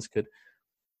Pelicans could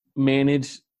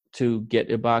manage to get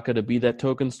Ibaka to be that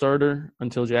token starter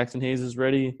until Jackson Hayes is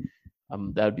ready,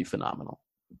 that would be phenomenal.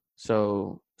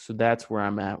 So that's where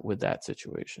I'm at with that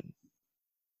situation.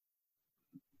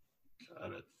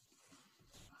 Got it.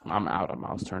 I'm out on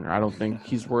Miles Turner. I don't think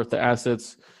he's worth the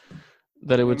assets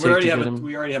that it would take to get him.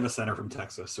 We already have a center from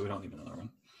Texas, so we don't need another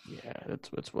one. Yeah,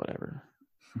 it's whatever.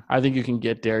 I think you can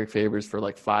get Derek Favors for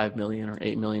like $5 million or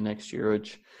 $8 million next year,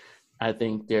 which I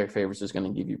think Derek Favors is going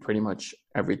to give you pretty much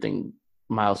everything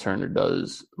Miles Turner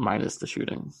does minus the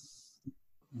shooting.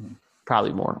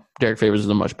 Probably more. Derek Favors is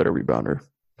a much better rebounder.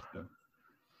 Yeah.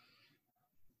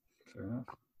 Fair enough.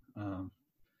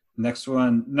 Next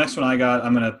one I got.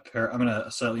 I'm gonna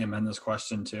slightly amend this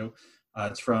question too.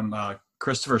 It's from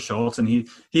Christopher Schultz, and he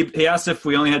asked if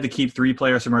we only had to keep 3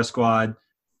 players from our squad,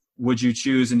 would you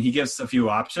choose? And he gives a few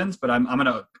options, but I'm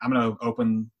gonna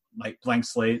open like blank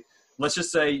slate. Let's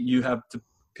just say you have to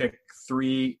pick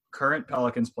 3 current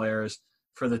Pelicans players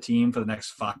for the team for the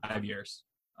next 5 years.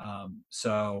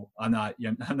 So I'm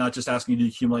not just asking you to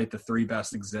accumulate the 3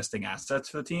 best existing assets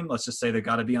for the team. Let's just say they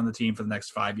got to be on the team for the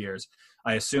next 5 years.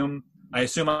 I assume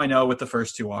I know what the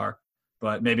first 2 are,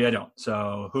 but maybe I don't.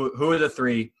 So who are the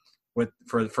 3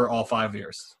 for all 5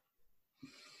 years?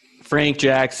 Frank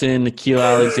Jackson, Nikhil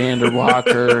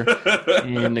Alexander-Walker,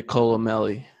 and Nicola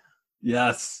Melli.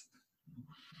 Yes.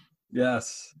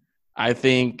 I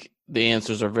think the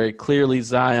answers are very clearly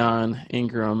Zion,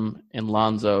 Ingram, and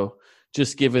Lonzo,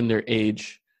 just given their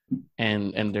age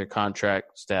and their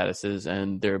contract statuses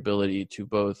and their ability to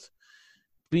both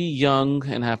be young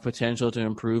and have potential to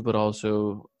improve, but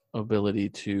also ability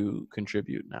to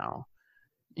contribute now.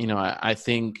 I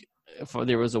think if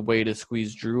there was a way to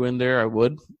squeeze Drew in there, I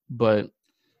would. But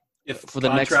if for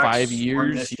the next 5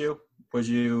 years, would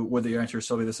your answer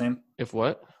still be the same? If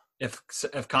what?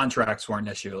 If contracts weren't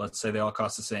an issue, let's say they all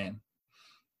cost the same.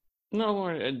 No,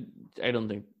 I don't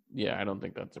think. Yeah, I don't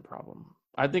think that's a problem.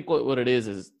 I think what it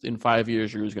is in 5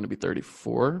 years, Drew's going to be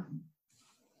 34.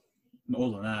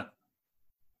 Older than that,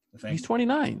 I think. He's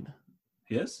 29.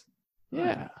 He is?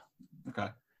 Yeah. Okay.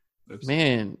 Oops.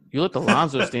 Man, you let the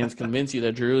Lonzo stands convince you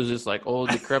that Drew is just like old,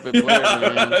 decrepit player,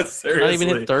 man. Not even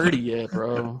hit 30 yet,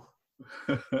 bro.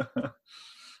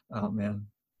 Oh, man.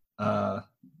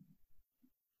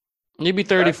 He'd be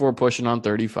 34 pushing on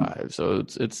 35. So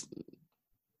it's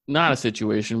not a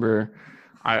situation where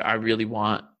I really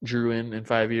want Drew in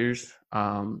 5 years.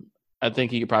 I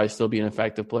think he could probably still be an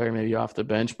effective player, maybe off the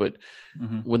bench. But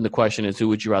when the question is, who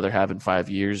would you rather have in 5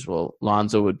 years? Well,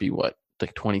 Lonzo would be what,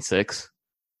 like 26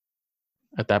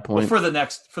 at that point? Well,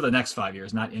 for the next 5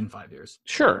 years, not in 5 years.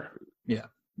 Sure. Yeah.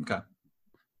 Okay.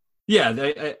 Yeah.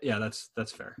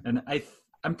 That's fair. And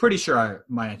I'm pretty sure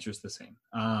my answer is the same.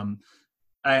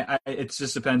 It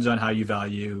just depends on how you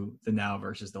value the now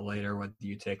versus the later, whether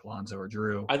you take Lonzo or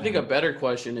Drew. I think a better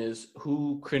question is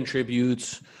who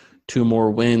contributes to more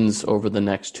wins over the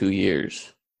next 2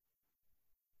 years?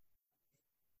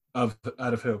 Out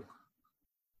of who?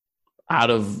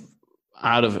 Out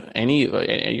of any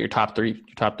your top three,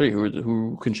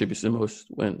 who contributes the most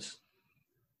wins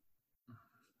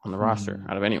on the roster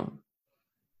out of anyone?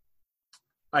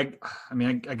 I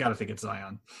got to think it's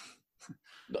Zion.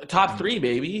 Top 3,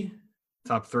 baby.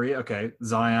 Top 3? Okay.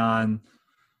 Zion.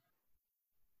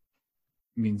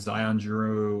 Zion,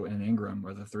 Drew, and Ingram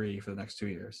are the 3 for the next 2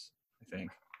 years, I think.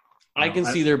 I can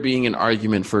see there being an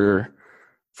argument for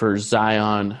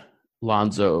Zion,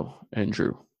 Lonzo, and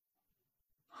Drew.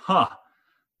 Huh.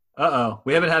 Uh-oh.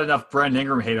 We haven't had enough Brandon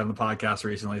Ingram hate on the podcast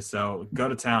recently, so go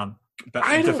to town.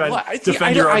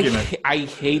 defend your argument. I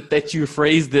hate that you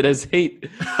phrased it as hate.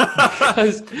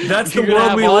 Because that's the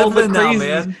world we live in now,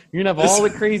 man. You're going to have all the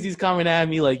crazies coming at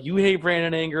me like, you hate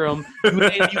Brandon Ingram.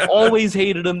 You always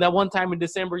hated him. That one time in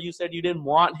December you said you didn't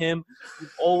want him.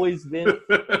 You've always been –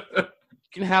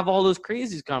 you can have all those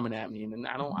crazies coming at me, and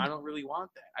I don't really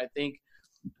want that. I think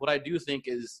what I do think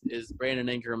is Brandon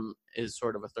Ingram is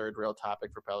sort of a third rail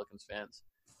topic for Pelicans fans,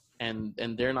 and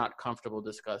they're not comfortable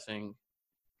discussing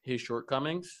his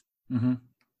shortcomings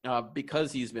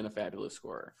because he's been a fabulous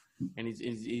scorer, and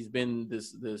he's been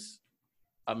this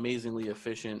amazingly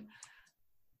efficient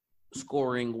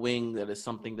scoring wing that is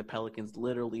something the Pelicans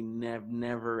literally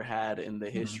never had in the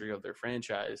history of their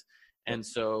franchise, and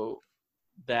so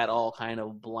that all kind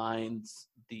of blinds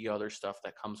the other stuff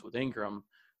that comes with Ingram,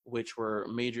 which were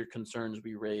major concerns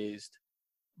we raised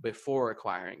before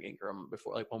acquiring Ingram,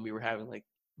 before like when we were having like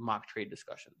mock trade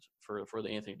discussions for the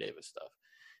Anthony Davis stuff.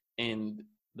 And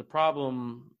the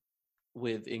problem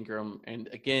with Ingram, and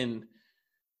again,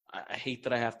 I hate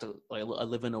that I have to I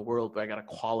live in a world where I got to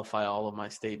qualify all of my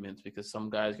statements because some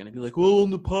guy's going to be like, well, on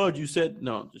the pod you said,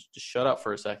 no, just shut up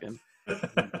for a second.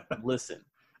 Listen.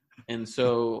 And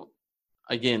so,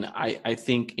 again, I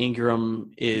think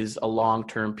Ingram is a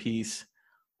long-term piece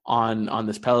on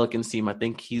this Pelicans team. I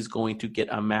think he's going to get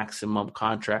a maximum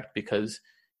contract because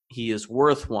he is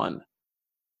worth one.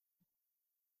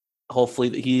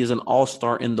 Hopefully he is an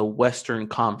all-star in the Western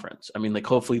Conference. I mean, like,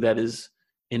 hopefully that is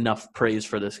enough praise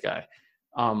for this guy.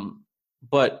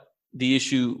 But the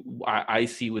issue I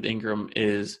see with Ingram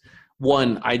is,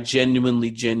 one, I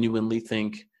genuinely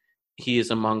think he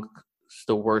is among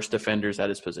the worst defenders at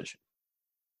his position.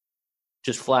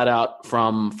 Just flat out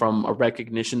from a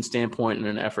recognition standpoint and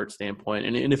an effort standpoint.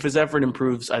 And if his effort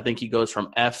improves, I think he goes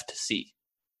from F to C,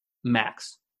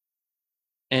 max.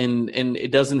 And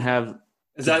it doesn't have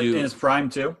 – Is that in his prime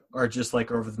too, or just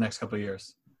like over the next couple of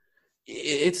years?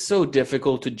 It's so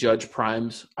difficult to judge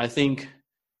primes. I think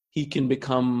he can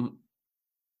become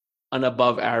an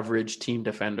above-average team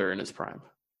defender in his prime.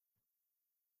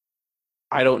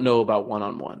 I don't know about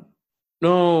one-on-one.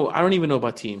 No, I don't even know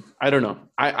about team. I don't know.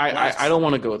 I don't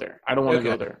want to go there. I don't want to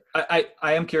go there.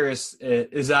 I am curious.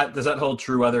 Does that hold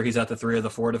true whether he's at the 3 or the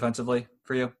 4 defensively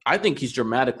for you? I think he's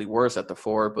dramatically worse at the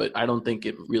 4, but I don't think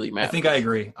it really matters. I think I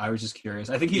agree. I was just curious.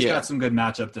 I think he's got some good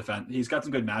matchup defense. He's got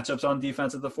some good matchups on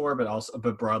defense at the 4,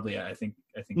 but broadly, I think.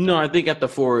 No, I think at the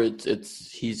 4,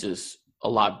 he's just a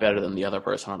lot better than the other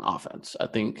person on offense. I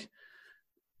think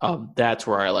that's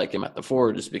where I like him at the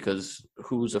 4, just because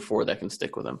who's a 4 that can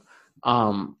stick with him.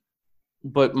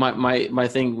 But my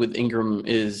thing with Ingram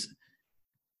is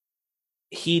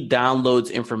he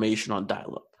downloads information on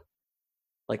dial-up.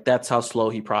 Like, that's how slow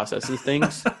he processes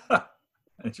things.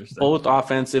 Interesting. Both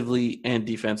offensively and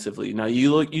defensively. Now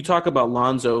you talk about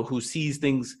Lonzo, who sees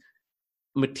things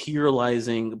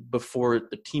materializing before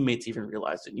the teammates even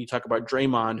realize it. And you talk about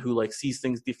Draymond, who like sees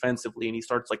things defensively and he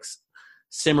starts like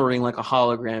simmering like a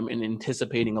hologram and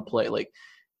anticipating a play. Like,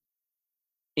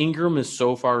 Ingram is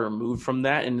so far removed from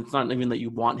that, and it's not even that you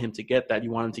want him to get that.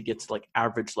 You want him to get to like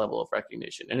average level of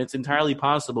recognition, and it's entirely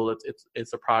possible that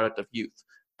it's a product of youth,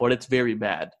 but it's very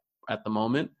bad at the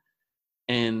moment,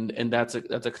 and that's a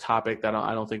topic that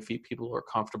I don't think people are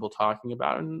comfortable talking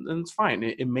about, and it's fine.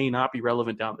 It may not be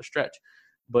relevant down the stretch,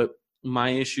 but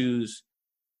my issues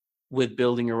with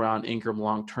building around Ingram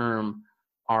long term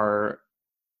are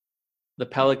the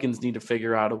Pelicans need to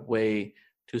figure out a way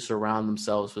to surround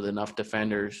themselves with enough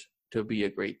defenders to be a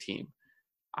great team.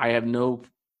 I have no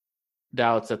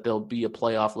doubts that they'll be a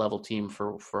playoff level team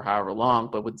for however long,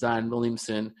 but with Zion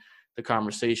Williamson, the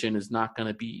conversation is not going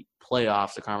to be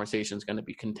playoffs. The conversation is going to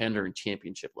be contender and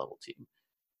championship level team.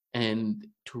 And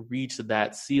to reach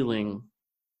that ceiling,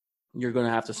 you're going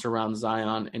to have to surround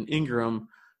Zion and Ingram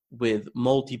with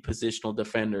multi-positional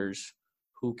defenders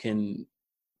who can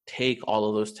take all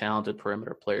of those talented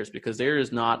perimeter players, because there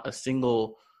is not a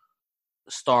single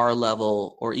star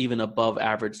level or even above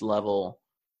average level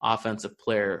offensive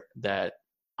player that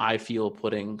I feel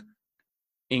putting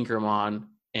Ingram on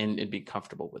and be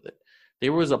comfortable with it.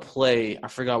 There was a play, I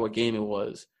forgot what game it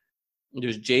was.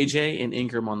 There's JJ and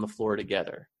Ingram on the floor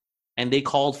together, and they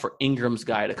called for Ingram's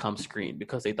guy to come screen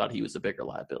because they thought he was a bigger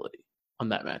liability on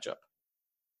that matchup.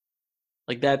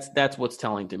 Like, that's what's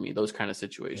telling to me, those kind of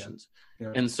situations.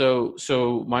 Yeah. And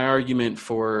so my argument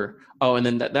for and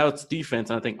then that's defense.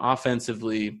 And I think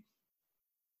offensively,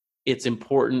 it's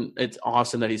important. It's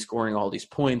awesome that he's scoring all these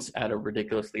points at a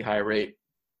ridiculously high rate.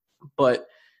 But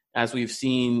as we've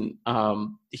seen,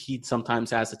 he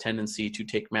sometimes has a tendency to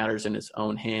take matters in his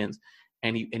own hands,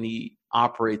 and he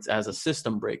operates as a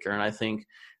system breaker. And I think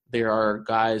there are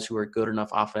guys who are good enough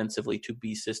offensively to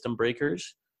be system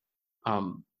breakers,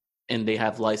 and they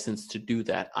have license to do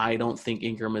that. I don't think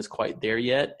Ingram is quite there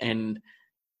yet, and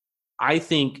I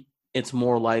think it's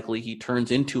more likely he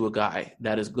turns into a guy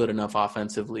that is good enough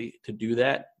offensively to do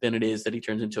that than it is that he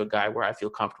turns into a guy where I feel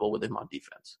comfortable with him on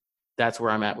defense. That's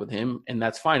where I'm at with him, and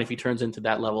that's fine if he turns into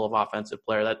that level of offensive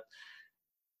player. That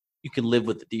you can live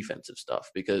with the defensive stuff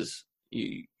because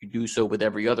you do so with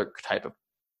every other type of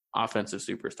offensive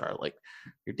superstar, like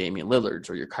your Damian Lillards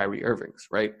or your Kyrie Irvings,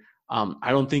 right?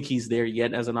 I don't think he's there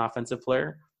yet as an offensive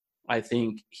player. I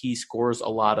think he scores a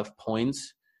lot of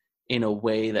points in a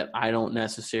way that I don't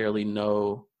necessarily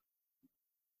know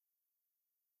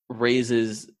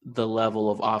raises the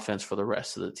level of offense for the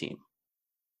rest of the team.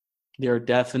 There are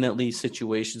definitely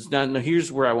situations. Now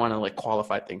here's where I want to like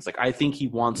qualify things. Like I think he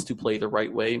wants to play the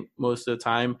right way most of the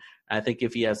time. I think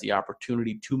if he has the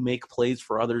opportunity to make plays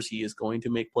for others, he is going to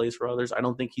make plays for others. I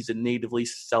don't think he's a natively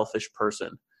selfish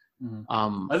person.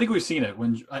 Mm-hmm. I think we've seen it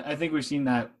I think we've seen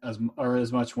that as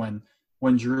much when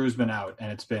Drew's been out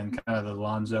and it's been kind of the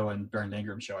Lonzo and Brandon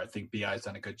Ingram show. I think BI's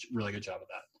done a really good job of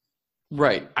that.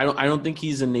 Right. I don't think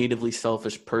he's a natively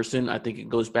selfish person. I think it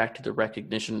goes back to the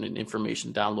recognition and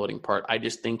information downloading part. I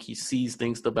just think he sees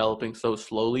things developing so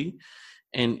slowly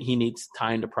and he needs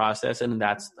time to process it. And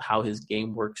that's how his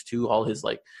game works too. All his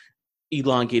like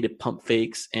elongated pump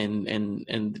fakes and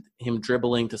him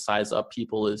dribbling to size up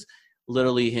people is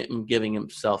literally him giving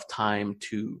himself time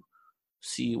to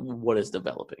see what is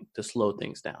developing, to slow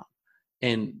things down.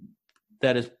 And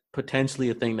that is potentially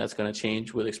a thing that's going to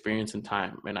change with experience and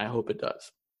time, and I hope it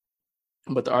does.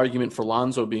 But the argument for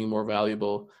Lonzo being more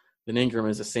valuable than Ingram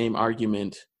is the same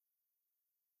argument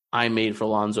I made for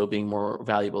Lonzo being more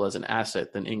valuable as an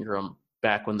asset than Ingram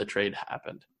back when the trade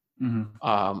happened,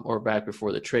 or back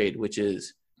before the trade, which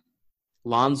is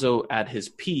Lonzo at his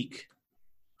peak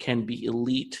can be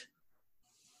elite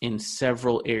in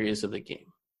several areas of the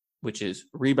game, which is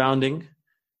rebounding,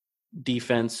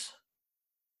 defense,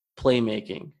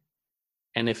 playmaking.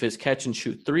 And if his catch and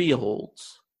shoot three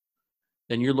holds,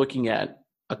 then you're looking at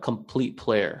a complete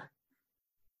player.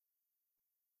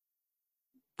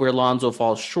 Where Lonzo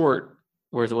falls short,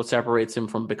 whereas what separates him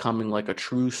from becoming like a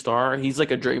true star, he's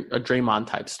like a Draymond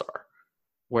type star,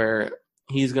 where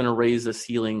he's going to raise the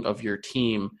ceiling of your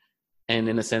team and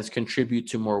in a sense contribute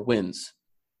to more wins.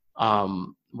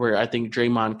 Where I think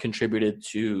Draymond contributed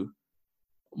to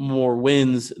more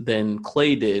wins than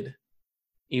Clay did,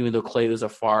 even though Clay is a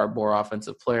far more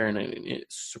offensive player and a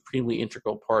supremely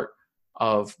integral part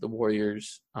of the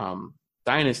Warriors'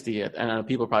 dynasty. And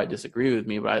people probably disagree with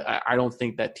me, but I don't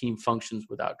think that team functions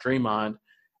without Draymond.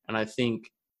 And I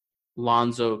think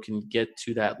Lonzo can get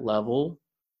to that level.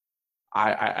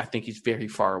 I think he's very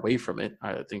far away from it.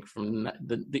 I think from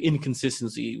the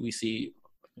inconsistency we see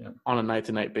on a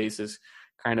night-to-night basis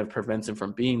kind of prevents him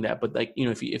from being that. But like, you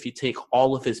know, if you take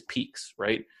all of his peaks,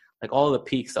 right? Like all of the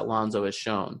peaks that Lonzo has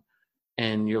shown,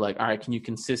 and you're like, all right, can you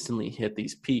consistently hit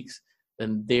these peaks?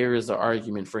 Then there is an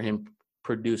argument for him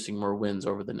producing more wins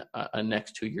over the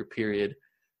next 2-year period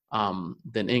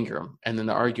than Ingram. And then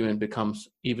the argument becomes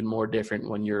even more different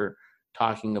when you're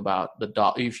talking about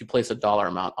if you place a dollar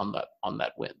amount on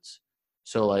that wins.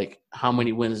 So like how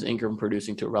many wins is Ingram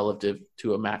producing relative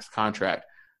to a max contract?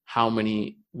 How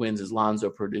many wins is Lonzo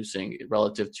producing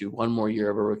relative to one more year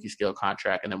of a rookie scale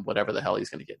contract and then whatever the hell he's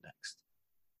going to get next?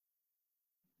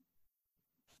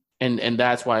 And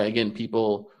that's why, again,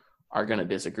 people are going to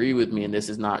disagree with me. And this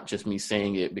is not just me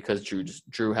saying it because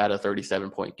Drew had a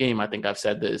 37-point game. I think I've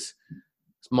said this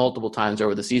multiple times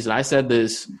over the season. I said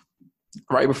this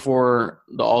right before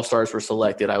the All-Stars were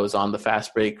selected. I was on the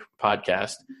Fast Break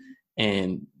podcast,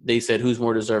 and they said, who's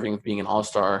more deserving of being an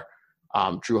All-Star,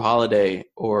 Drew Holiday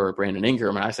or Brandon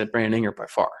Ingram? And I said Brandon Ingram by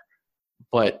far.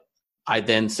 But I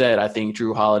then said I think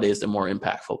Drew Holiday is the more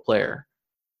impactful player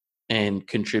and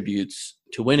contributes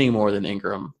to winning more than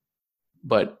Ingram.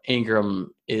 But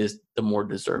Ingram is the more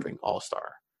deserving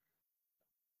All-Star.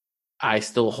 I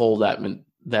still hold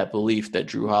that belief that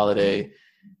Drew Holiday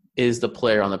is the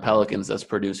player on the Pelicans that's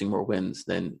producing more wins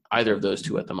than either of those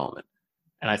two at the moment.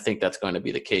 And I think that's going to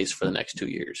be the case for the next 2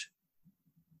 years.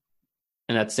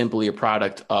 And that's simply a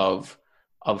product of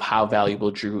how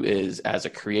valuable Drew is as a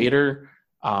creator,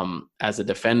 as a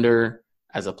defender,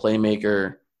 as a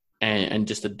playmaker, and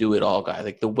just a do-it-all guy.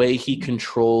 Like the way he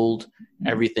controlled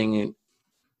everything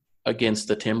against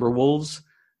the Timberwolves,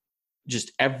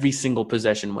 just every single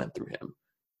possession went through him.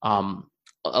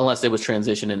 Unless it was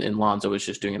transition, and Lonzo was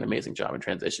just doing an amazing job in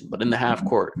transition. But in the half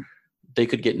court, they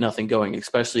could get nothing going,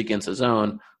 especially against a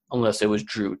zone, unless it was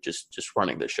Drew just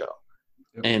running the show.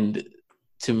 Yep. And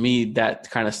to me, that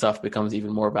kind of stuff becomes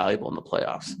even more valuable in the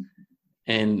playoffs.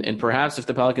 And perhaps if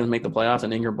the Pelicans make the playoffs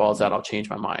and Ingram balls out, I'll change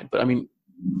my mind. But I mean,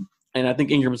 and I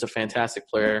think Ingram is a fantastic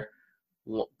player,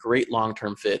 great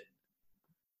long-term fit.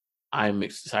 I'm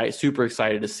super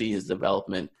excited to see his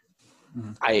development.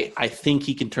 Mm-hmm. I think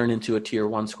he can turn into a tier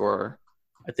 1 scorer.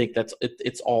 I think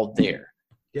it's all there.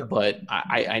 Yep. But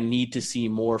I need to see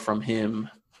more from him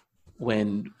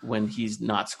when he's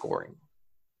not scoring.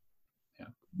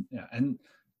 Yeah. And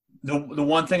the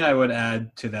one thing I would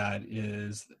add to that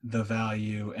is the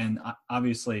value. And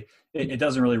obviously it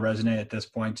doesn't really resonate at this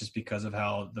point just because of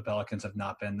how the Pelicans have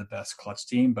not been the best clutch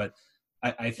team. But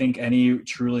I think any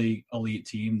truly elite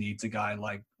team needs a guy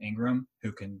like Ingram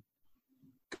who can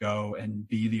go and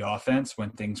be the offense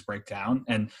when things break down.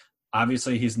 And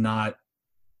obviously he's not,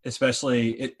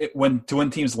 especially when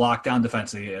teams lock down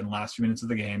defensively in the last few minutes of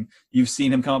the game, you've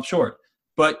seen him come up short.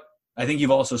 But I think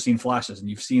you've also seen flashes, and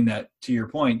you've seen that, to your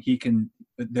point,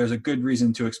 there's a good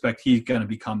reason to expect he's going to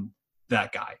become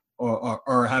that guy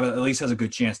or have at least has a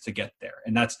good chance to get there.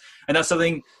 And that's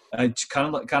something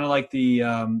kind of like the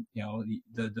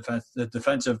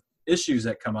defensive issues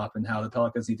that come up and how the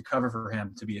Pelicans need to cover for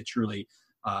him to be a truly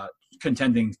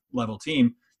contending level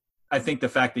team. I think the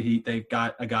fact that they've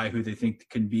got a guy who they think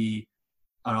can be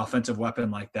an offensive weapon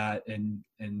like that and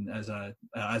as a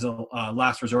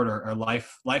last resort or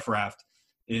life raft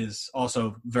is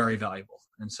also very valuable.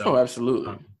 And so,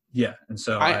 absolutely. Yeah. And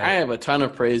so I have a ton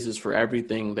of praises for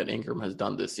everything that Ingram has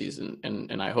done this season.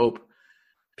 And I hope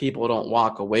people don't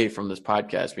walk away from this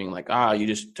podcast being like, you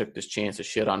just took this chance to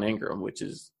shit on Ingram, which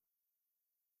is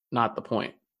not the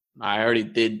point. I already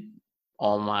did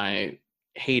all my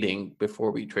hating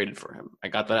before we traded for him. I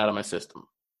got that out of my system.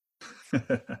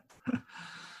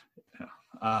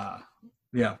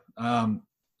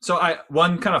 So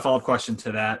one kind of follow-up question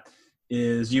to that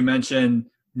is you mentioned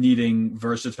needing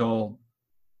versatile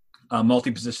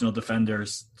multi-positional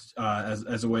defenders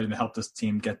as a way to help this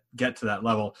team get to that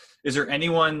level. Is there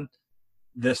anyone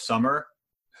this summer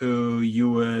who you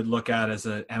would look at as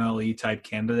an MLE type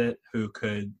candidate who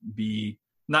could be,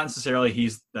 not necessarily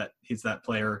he's that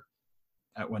player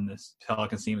when this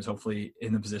Pelicans team is hopefully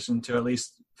in the position to at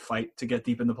least fight to get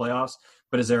deep in the playoffs,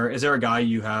 but is there a guy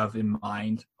you have in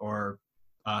mind or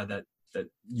that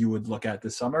you would look at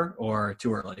this summer, or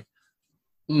too early?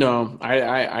 No,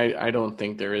 I don't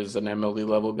think there is an MLE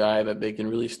level guy that they can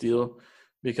really steal,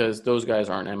 because those guys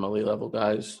aren't MLE level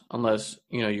guys unless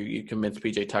you convince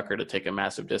PJ Tucker to take a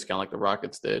massive discount like the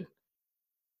Rockets did,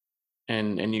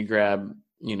 and you grab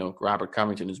Robert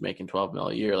Covington who's making $12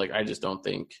 million a year. Like, I just don't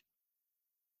think.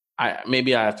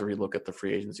 Maybe I have to relook at the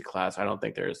free agency class. I don't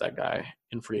think there is that guy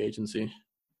in free agency.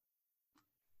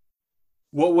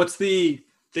 What's thinking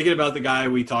about the guy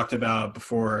we talked about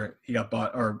before he got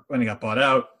bought or when he got bought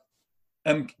out?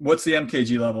 What's the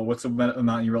MKG level? What's the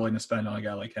amount you're willing to spend on a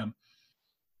guy like him?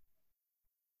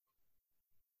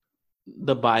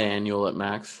 The biannual at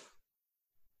max.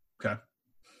 Okay.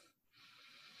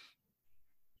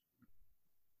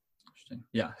 Interesting.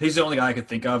 Yeah, he's the only guy I could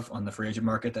think of on the free agent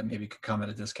market that maybe could come at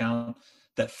a discount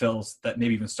that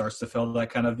maybe even starts to fill that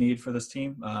kind of need for this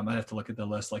team. I'd have to look at the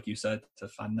list, like you said, to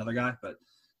find another guy, but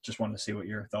just wanted to see what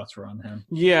your thoughts were on him.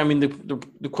 Yeah, I mean,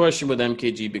 the question with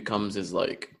MKG becomes is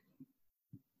like,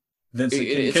 can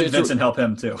Vincent help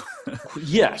him too?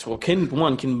 Yes. Well, can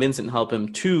Vincent help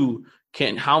him? Two,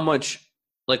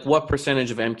 what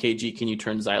percentage of MKG can you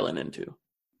turn Zylan into?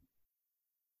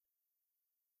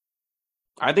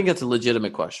 I think that's a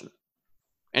legitimate question.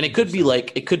 And it could be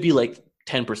like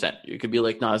 10%. It could be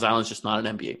like, no, Zylan's just not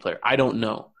an NBA player. I don't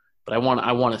know, but I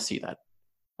want to see that.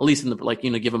 At least in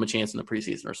the give him a chance in the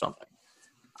preseason or something.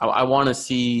 I want to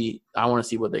see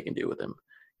what they can do with him,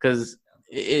 because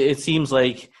it seems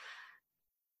like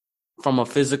from a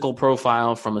physical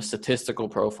profile, from a statistical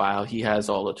profile, he has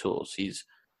all the tools. He's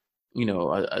a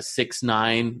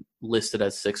 6'9", listed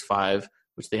as 6'5",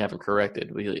 which they haven't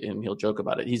corrected, and he'll joke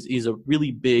about it. He's a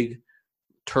really big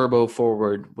turbo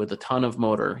forward with a ton of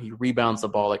motor. He rebounds the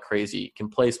ball like crazy, can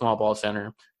play small ball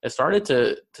center. Has started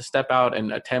to step out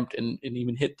and attempt and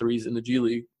even hit threes in the G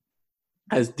League.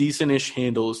 Has decent-ish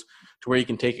handles to where he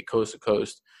can take it coast to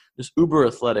coast. Just uber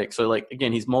athletic. So,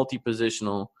 again, he's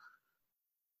multi-positional.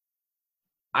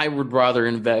 I would rather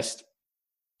invest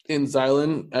in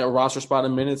Zylan at a roster spot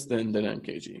in minutes than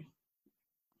MKG.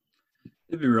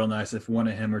 It'd be real nice if one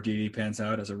of him or Didi pans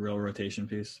out as a real rotation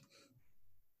piece.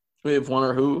 If one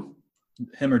or who?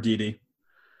 Him or Didi.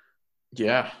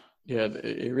 Yeah,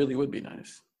 it really would be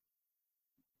nice.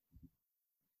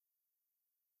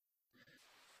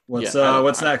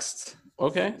 What's next?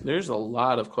 Okay, there's a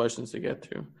lot of questions to get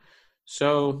to.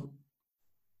 So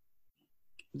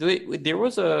There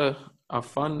was a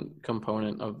fun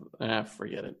component of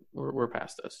forget it. We're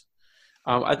past this.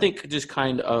 I think just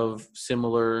kind of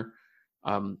similar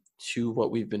to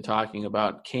what we've been talking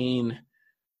about. Kane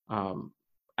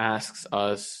asks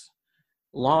us,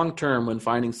 long term, when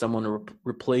finding someone to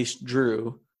replace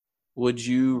Drew, would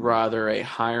you rather a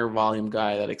higher volume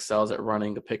guy that excels at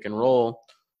running the pick and roll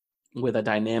with a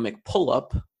dynamic pull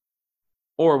up,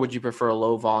 or would you prefer a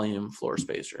low volume floor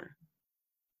spacer?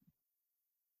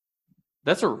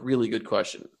 That's a really good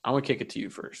question. I want to kick it to you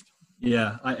first.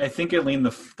 Yeah, I think it leaned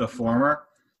the former.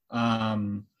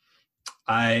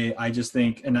 I just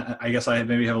think, and I guess I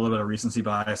maybe have a little bit of recency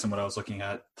bias in what I was looking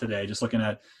at today. Just looking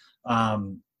at,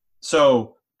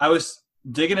 so I was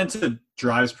digging into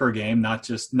drives per game, not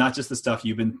just the stuff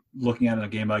you've been looking at on a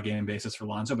game by game basis for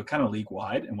Lonzo, but kind of league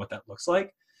wide and what that looks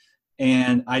like.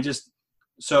 And I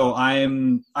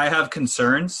have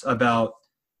concerns about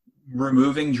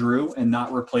removing Drew and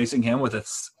not replacing him with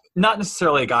not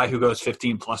necessarily a guy who goes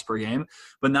 15 plus per game,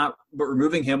 but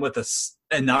removing him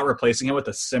and not replacing him with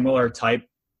a similar type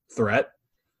threat.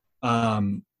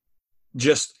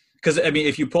 Just because, I mean,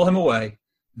 if you pull him away,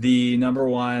 the number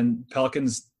one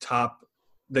Pelicans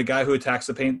the guy who attacks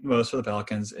the paint most for the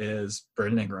Pelicans is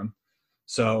Brandon Ingram.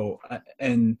 So,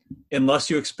 and unless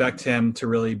you expect him to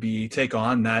really take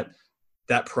on that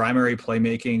primary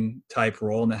playmaking type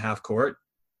role in the half court,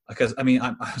 because I mean,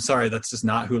 I'm sorry, that's just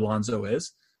not who Lonzo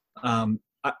is. I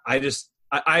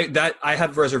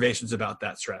have reservations about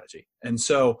that strategy. And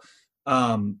so,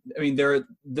 I mean, the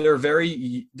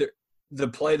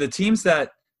teams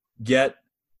that get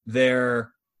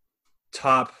their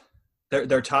top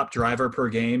driver per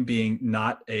game being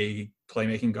not a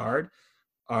playmaking guard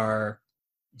are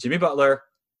Jimmy Butler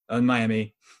in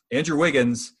Miami, Andrew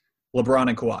Wiggins, LeBron,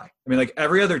 and Kawhi. I mean, like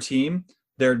every other team,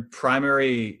 their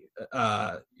primary,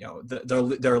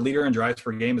 their leader in drives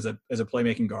per game is a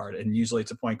playmaking guard, and usually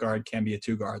it's a point guard, can be a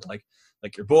two guard, like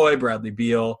your boy Bradley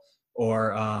Beal,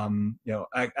 or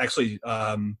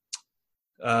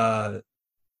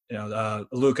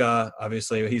Luka.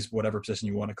 Obviously, he's whatever position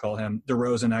you want to call him.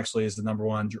 DeRozan actually is the number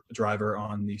one driver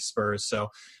on the Spurs. So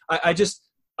I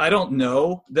don't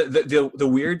know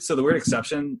the weird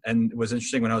exception, and it was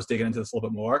interesting when I was digging into this a little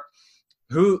bit more.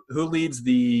 Who leads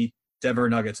the Denver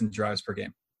Nuggets in drives per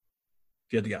game?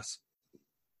 If you had to guess.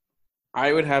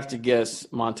 I would have to guess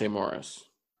Monte Morris.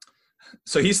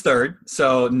 So he's third,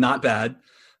 so not bad.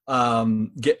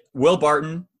 Will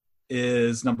Barton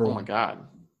is number one. Oh, my God.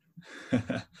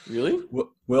 Really?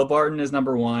 Will Barton is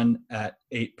number one at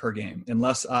 8 per game.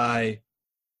 Unless I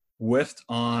whiffed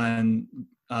on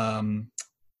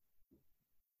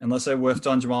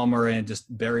Jamal Murray and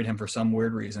just buried him for some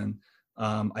weird reason.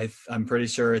 I'm pretty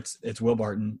sure it's Will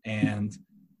Barton, and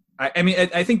I mean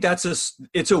I think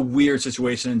it's a weird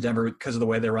situation in Denver because of the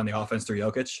way they run the offense through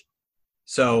Jokic.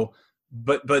 So,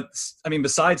 but I mean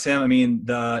besides him, I mean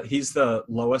he's the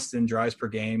lowest in drives per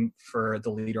game for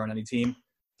the leader on any team.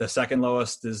 The second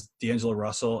lowest is D'Angelo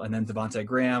Russell, and then Devontae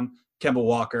Graham, Kemba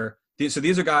Walker. So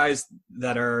these are guys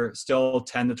that are still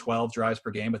 10 to 12 drives per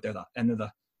game, but they're the end of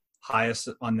the highest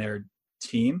on their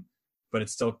team, but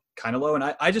it's still kind of low. And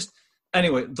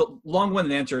anyway, the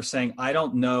long-winded answer is saying I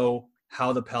don't know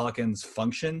how the Pelicans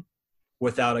function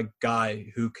without a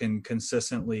guy who can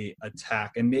consistently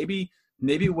attack. And maybe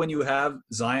when you have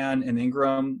Zion and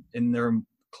Ingram in their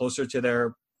closer to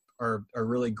their are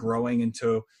really growing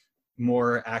into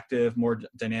more active, more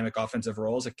dynamic offensive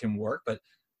roles, it can work. But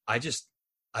I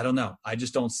don't know. I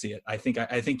just don't see it. I think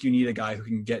you need a guy who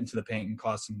can get into the paint and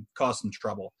cause some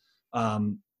trouble.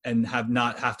 And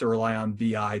not have to rely on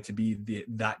BI to be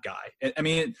that guy. I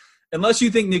mean, unless you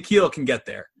think Nikhil can get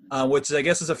there, which I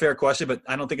guess is a fair question, but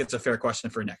I don't think it's a fair question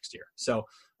for next year. So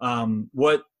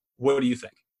what do you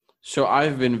think? So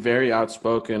I've been very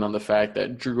outspoken on the fact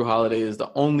that Drew Holiday is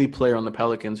the only player on the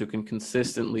Pelicans who can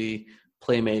consistently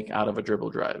play make out of a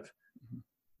dribble drive.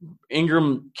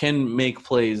 Ingram can make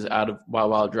plays out of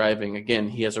while driving. Again,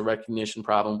 he has a recognition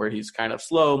problem where he's kind of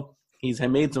slow. He's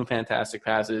made some fantastic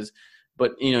passes,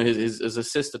 but his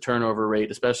assist to turnover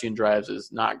rate, especially in drives,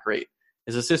 is not great.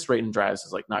 His assist rate in drives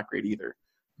is not great either.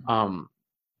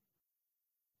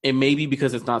 It may be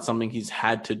because it's not something he's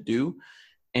had to do.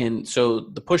 And so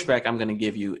the pushback I'm going to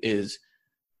give you is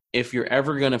if you're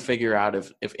ever going to figure out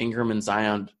if Ingram and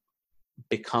Zion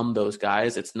become those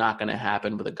guys, it's not going to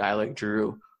happen with a guy like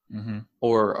Drew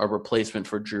or a replacement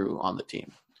for Drew on the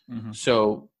team.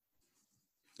 So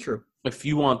true. If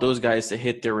you want those guys to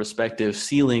hit their respective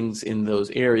ceilings in those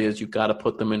areas, you've got to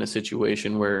put them in a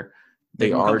situation where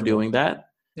they are doing that.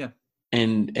 Yeah.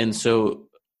 And so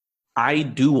I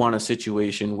do want a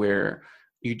situation where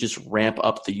you just ramp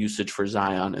up the usage for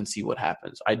Zion and see what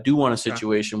happens. I do want a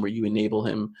situation where you enable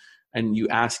him and you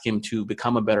ask him to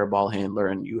become a better ball handler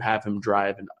and you have him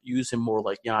drive and use him more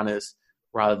like Giannis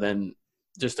rather than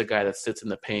just a guy that sits in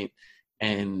the paint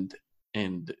and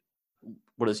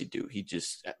what does he do? He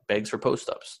just begs for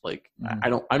post-ups. Like, I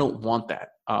don't want that.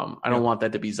 I don't want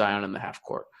that to be Zion in the half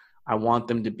court. I want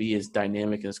them to be as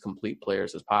dynamic and as complete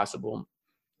players as possible.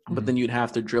 But then you'd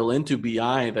have to drill into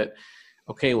BI that,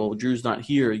 okay, well, Drew's not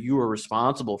here. You are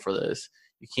responsible for this.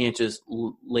 You can't just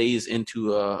laze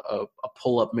into a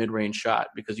pull-up mid-range shot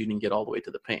because you didn't get all the way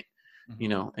to the paint, you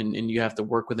know, and you have to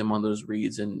work with him on those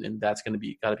reads, and that's going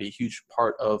to got to be a huge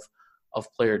part of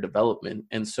player development.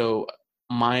 And so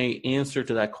my answer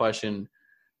to that question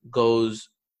goes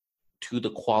to the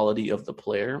quality of the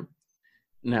player.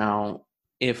 Now,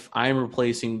 if I'm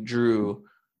replacing Drew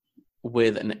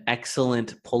with an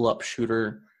excellent pull-up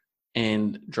shooter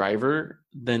and driver,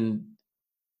 then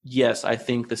yes, I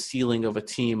think the ceiling of a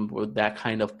team with that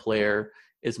kind of player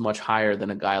is much higher than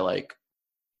a guy like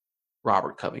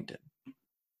Robert Covington,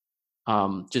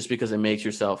 just because it makes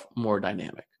yourself more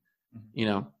dynamic, you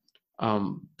know.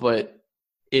 But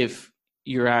if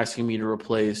you're asking me to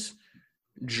replace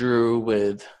Drew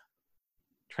with –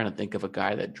 trying to think of a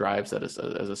guy that drives at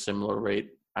a similar rate,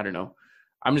 I don't know.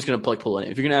 I'm just going to pull it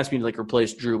in. If you're going to ask me to, like,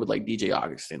 replace Drew with, like, DJ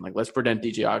Augustin, like, let's pretend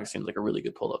DJ Augustin's, like, a really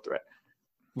good pull-up threat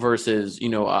versus, you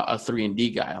know, a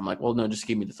 3-and-D guy. I'm like, well, no, just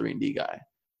give me the 3-and-D guy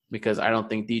because I don't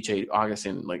think DJ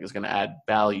Augustin, like, is going to add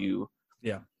value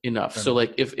enough. So,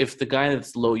 like, if the guy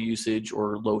that's low usage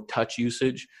or low touch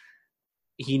usage,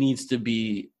 he needs to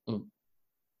be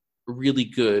really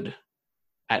good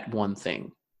at one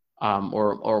thing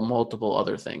or multiple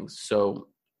other things. So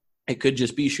it could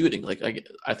just be shooting. Like,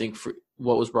 I think for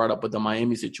what was brought up with the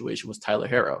Miami situation was Tyler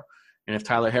Herro. And if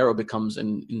Tyler Herro becomes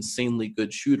an insanely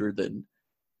good shooter, then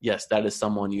yes, that is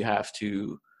someone you have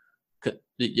to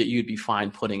 – you'd be fine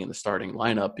putting in the starting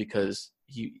lineup because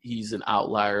he's an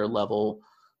outlier level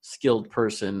skilled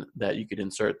person that you could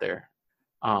insert there.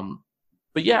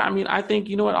 But, yeah, I mean, I think,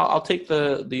 you know what, I'll take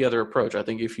the other approach. I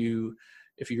think if you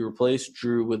replace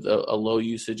Drew with a low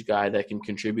usage guy that can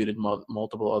contribute in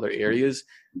multiple other areas,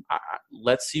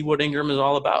 let's see what Ingram is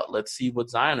all about. Let's see what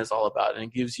Zion is all about. And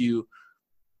it gives you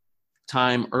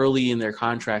time early in their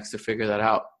contracts to figure that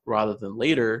out rather than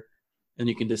later. And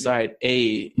you can decide,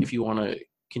 A, if you want to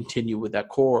continue with that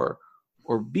core,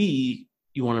 or B,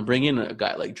 you want to bring in a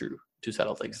guy like Drew to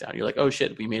settle things down. You're like, oh,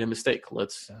 shit, we made a mistake.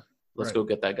 Let's go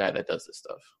get that guy that does this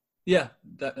stuff. Yeah,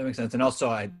 that makes sense. And also,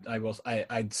 I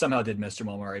somehow did miss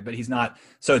Jamal Murray, but he's not.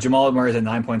 So Jamal Murray's at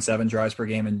 9.7 drives per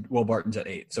game, and Will Barton's at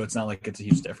 8. So it's not like it's a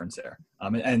huge difference there.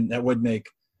 And that would make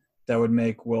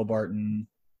Will Barton,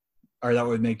 or that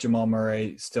would make Jamal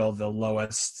Murray still the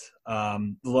lowest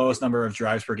number of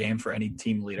drives per game for any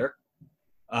team leader.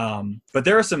 But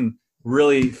there are some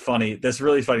really funny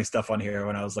stuff on here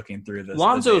when I was looking through this.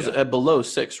 Lonzo's at below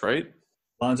 6, right?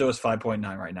 Lonzo is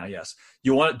 5.9 right now. Yes.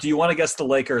 Do you want to guess the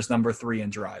Lakers number 3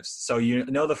 in drives? So you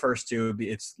know the first two would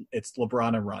be it's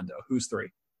LeBron and Rondo. Who's 3?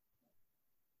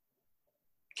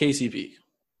 KCP.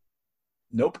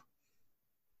 Nope.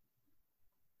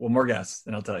 One more guess,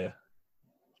 and I'll tell you.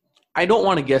 I don't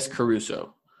want to guess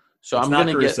Caruso, so I'm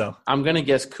gonna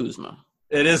guess Kuzma.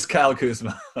 It is Kyle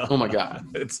Kuzma. Oh my God!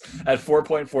 It's at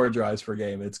 4.4 drives per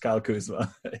game. It's Kyle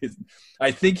Kuzma. I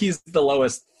think he's the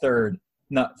lowest third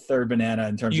banana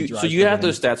in terms of drives. So you have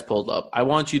those stats pulled up. I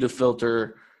want you to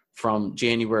filter from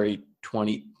January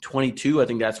 2022. I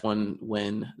think that's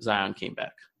when Zion came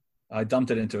back. I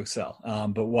dumped it into Excel.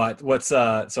 But what's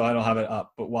so I don't have it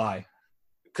up. But why?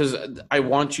 Because I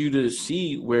want you to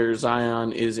see where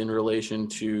Zion is in relation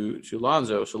to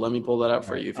Lonzo. So let me pull that up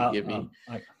for you if you give me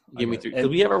 3. Because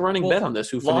we have a running bet on this.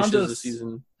 Who finishes the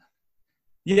season?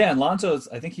 Yeah, and Lonzo's,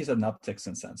 I think he's had an uptick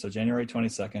since then. So January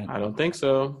 22nd. I don't think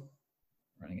so.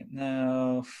 Running it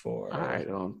now for. I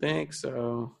don't think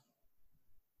so.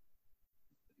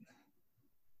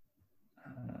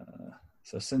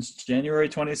 So since January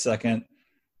 22nd,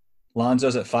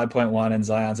 Lonzo's at 5.1 and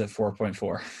Zion's at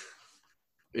 4.4.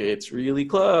 It's really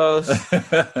close.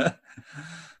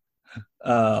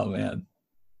 Oh man,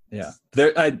 yeah.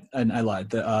 I lied.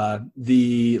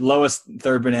 The lowest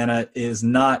third banana is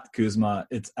not Kuzma.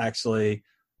 It's actually.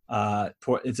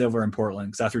 It's over in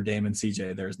Portland because after Dame and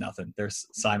CJ, there's nothing. There's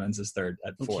Simons is third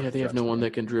at 4. Yeah, they have no one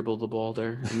that can dribble the ball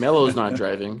there. And Melo's not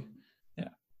driving. Yeah.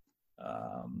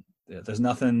 There's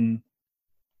nothing.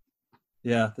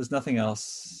 Yeah, there's nothing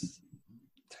else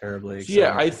terribly exciting.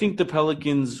 Yeah, I think the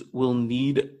Pelicans will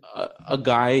need a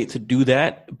guy to do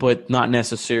that, but not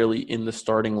necessarily in the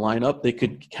starting lineup. They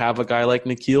could have a guy like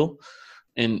Nikhil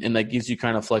and that gives you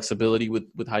kind of flexibility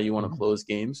with how you want to close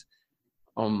games.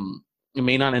 It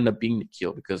may not end up being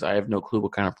Nikhil because I have no clue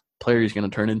what kind of player he's going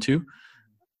to turn into.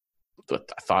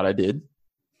 But I thought I did.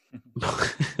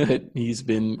 He's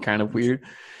been kind of weird.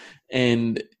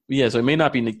 And, yeah, so it may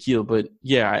not be Nikhil, but,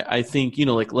 yeah, I think,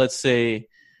 like let's say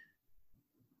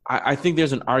I think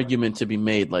there's an argument to be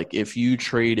made. Like if you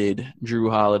traded Drew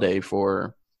Holiday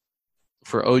for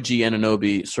OG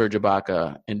Anunoby, Serge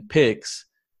Ibaka, and picks,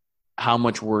 how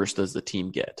much worse does the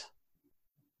team get?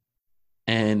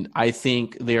 And I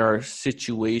think there are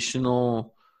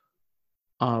situational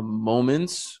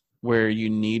moments where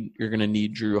you're going to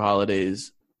need Drew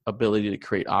Holiday's ability to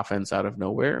create offense out of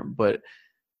nowhere. But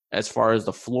as far as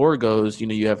the floor goes,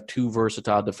 you have two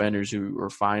versatile defenders who are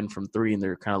fine from three, and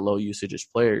they're kind of low usage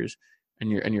players, and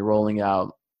you're rolling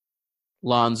out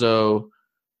Lonzo,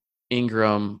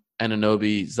 Ingram,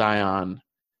 Anunoby, Zion,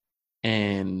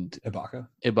 and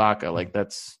Ibaka. Like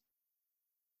that's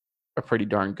a pretty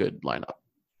darn good lineup.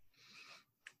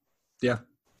 Yeah.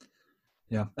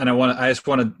 And I just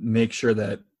want to make sure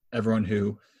that everyone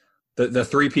who the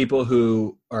three people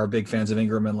who are big fans of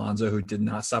Ingram and Lonzo who did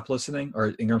not stop listening,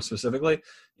 or Ingram specifically,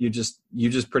 you just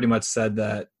pretty much said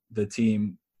that the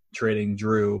team trading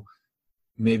Drew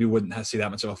maybe wouldn't see that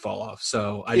much of a fall off.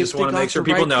 So I just want to make sure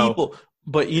people know.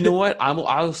 But you know what?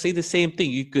 I'll say the same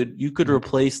thing. You could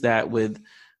replace that with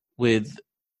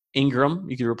Ingram.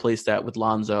 You could replace that with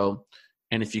Lonzo,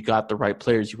 and if you got the right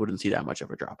players, you wouldn't see that much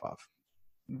of a drop off.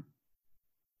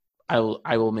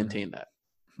 I will maintain that.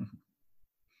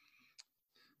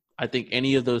 I think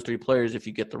any of those three players, if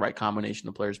you get the right combination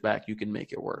of players back, you can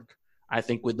make it work. I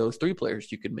think with those three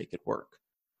players, you can make it work.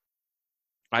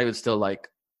 I would still like,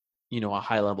 a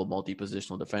high-level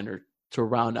multi-positional defender to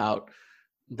round out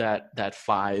that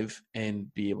five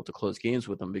and be able to close games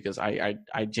with them, because I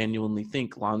genuinely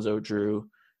think Lonzo, Drew,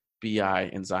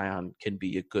 BI, and Zion can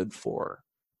be a good four.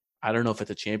 I don't know if it's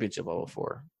a championship level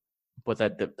four, but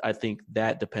I think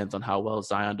that depends on how well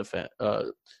Zion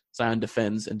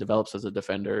defends and develops as a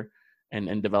defender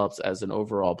and develops as an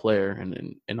overall player,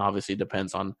 and obviously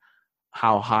depends on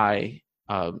how high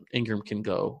Ingram can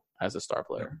go as a star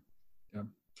player. Yeah.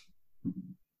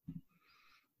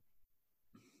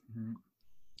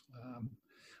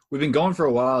 We've been going for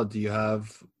a while. Do you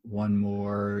have one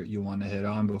more you want to hit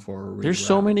on before we There's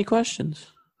so many questions.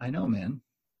 I know, man.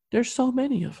 There's so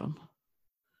many of them.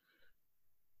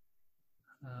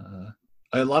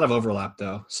 A lot of overlap,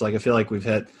 though. So, I feel like we've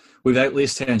at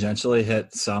least tangentially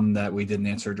hit some that we didn't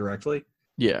answer directly.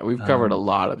 Yeah, we've covered a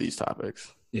lot of these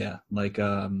topics. Yeah,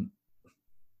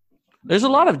 there's a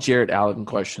lot of Jarrett Allen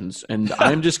questions, and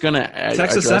I'm just going to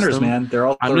Texas centers, man. They're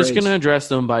all. I'm just going to address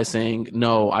them by saying,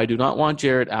 no, I do not want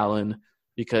Jarrett Allen,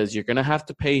 because you're going to have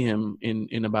to pay him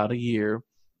in about a year.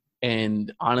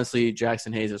 And honestly,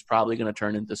 Jackson Hayes is probably going to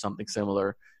turn into something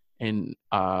similar in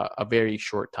a very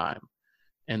short time.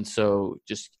 And so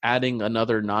just adding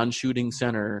another non-shooting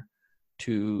center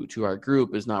to our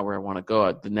group is not where I want to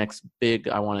go. The next big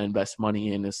I want to invest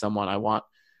money in is someone I want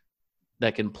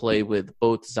that can play with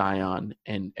both Zion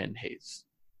and Hayes.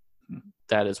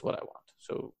 That is what I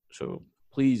want. So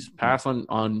please pass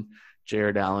on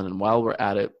Jared Allen, and while we're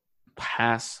at it,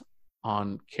 pass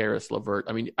on Karis LeVert.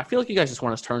 I mean, I feel like you guys just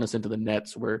want to turn us into the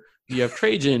Nets, where you have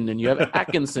Trajan and you have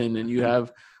Atkinson and you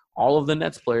have all of the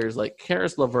Nets players. Like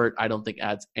Karis LeVert, I don't think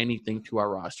adds anything to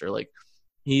our roster. Like,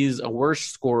 he's a worse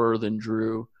scorer than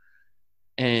Drew,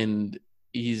 and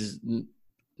he's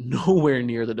nowhere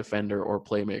near the defender or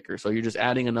playmaker. So you're just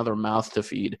adding another mouth to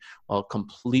feed while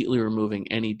completely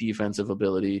removing any defensive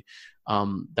ability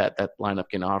that lineup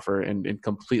can offer, and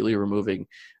completely removing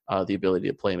the ability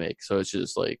to play make. So it's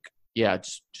just like, yeah,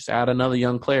 just add another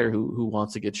young player who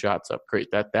wants to get shots up. Great.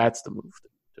 That's the move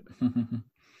to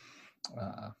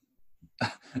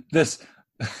make.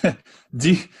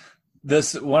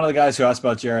 This one of the guys who asked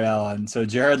about Jared Allen. So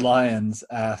Jared Lyons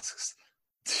asks,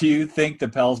 do you think the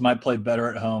Pels might play better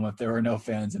at home if there were no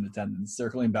fans in attendance?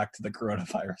 Circling back to the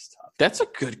coronavirus stuff. That's a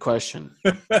good question.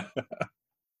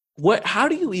 How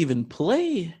do you even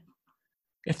play?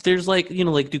 If there's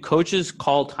do coaches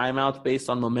call timeouts based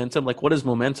on momentum? Like, what is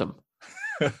momentum?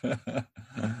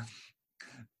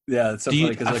 Yeah, it's so funny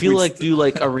because I feel like do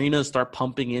arenas start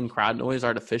pumping in crowd noise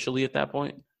artificially at that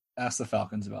point? Ask the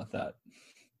Falcons about that.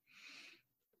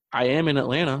 I am in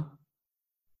Atlanta.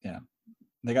 Yeah,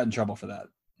 they got in trouble for that.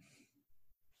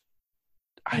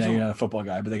 I know you're not a football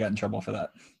guy, but they got in trouble for that.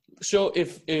 So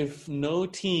if no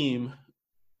team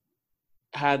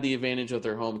had the advantage of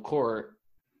their home court,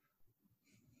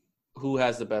 who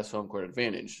has the best home court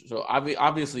advantage? So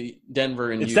obviously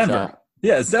Denver and it's Utah. Denver.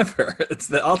 Yeah, it's Denver. It's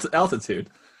the altitude.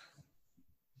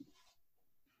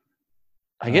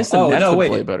 I guess the Nets would wait.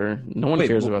 play better. No one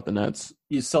cares about the Nets.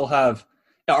 You still have,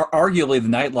 arguably, the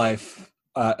nightlife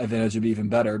advantage would be even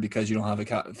better because you don't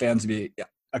have fans to be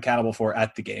accountable for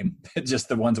at the game, just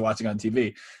the ones watching on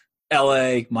TV.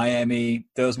 LA, Miami,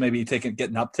 those maybe get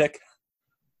an uptick.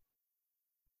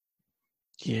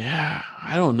 Yeah,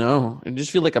 I don't know. It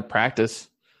just feel like a practice.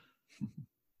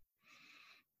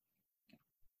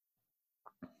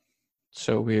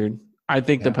 So weird. I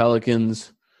think the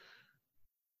Pelicans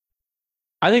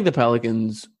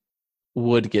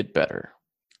would get better.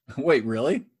 Wait,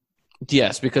 really?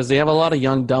 Yes, because they have a lot of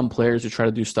young, dumb players who try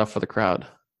to do stuff for the crowd.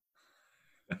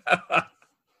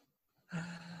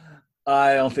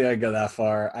 I don't think I go that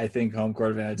far. I think home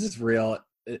court advantage is real.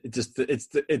 It's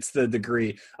the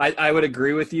degree. I would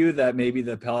agree with you that maybe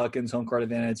the Pelicans home court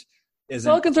advantage isn't.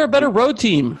 Pelicans are a better road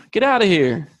team. Get out of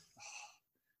here.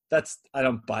 I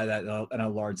don't buy that in a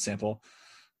large sample.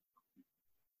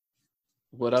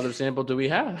 What other sample do we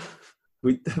have?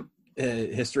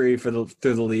 History through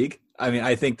the league. I mean,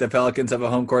 I think the Pelicans have a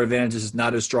home court advantage. It's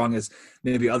not as strong as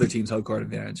maybe other teams' home court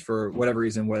advantage for whatever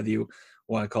reason, whether you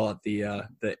want to call it the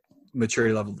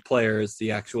maturity level of the players,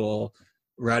 the actual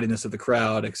rowdiness of the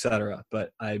crowd, etc.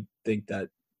 But I think that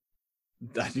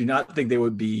I do not think they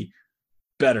would be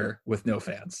better with no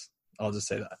fans. I'll just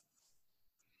say that.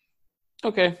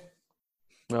 Okay.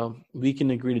 Well, we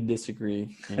can agree to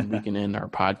disagree, and we can end our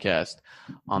podcast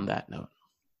on that note.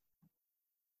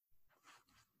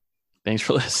 Thanks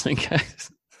for listening,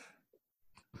 guys.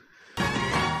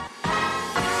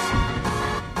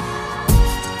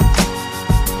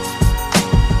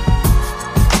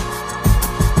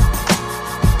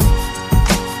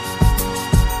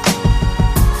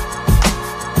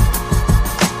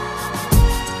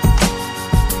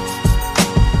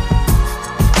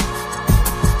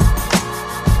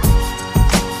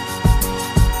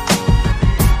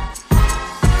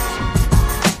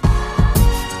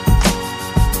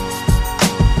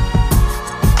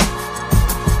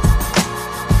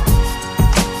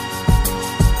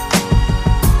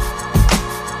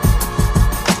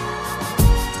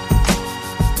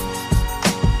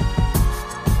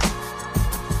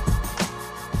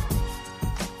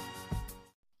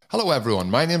 Hello everyone,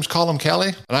 my name's Colin Kelly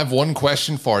and I have one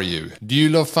question for you. Do you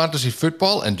love fantasy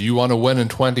football and do you want to win in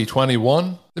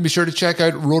 2021? Then be sure to check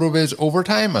out RotoViz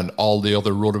Overtime and all the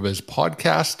other RotoViz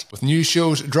podcasts with new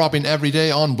shows dropping every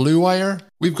day on Blue Wire.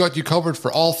 We've got you covered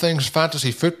for all things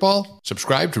fantasy football.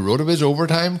 Subscribe to RotoViz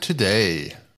Overtime today.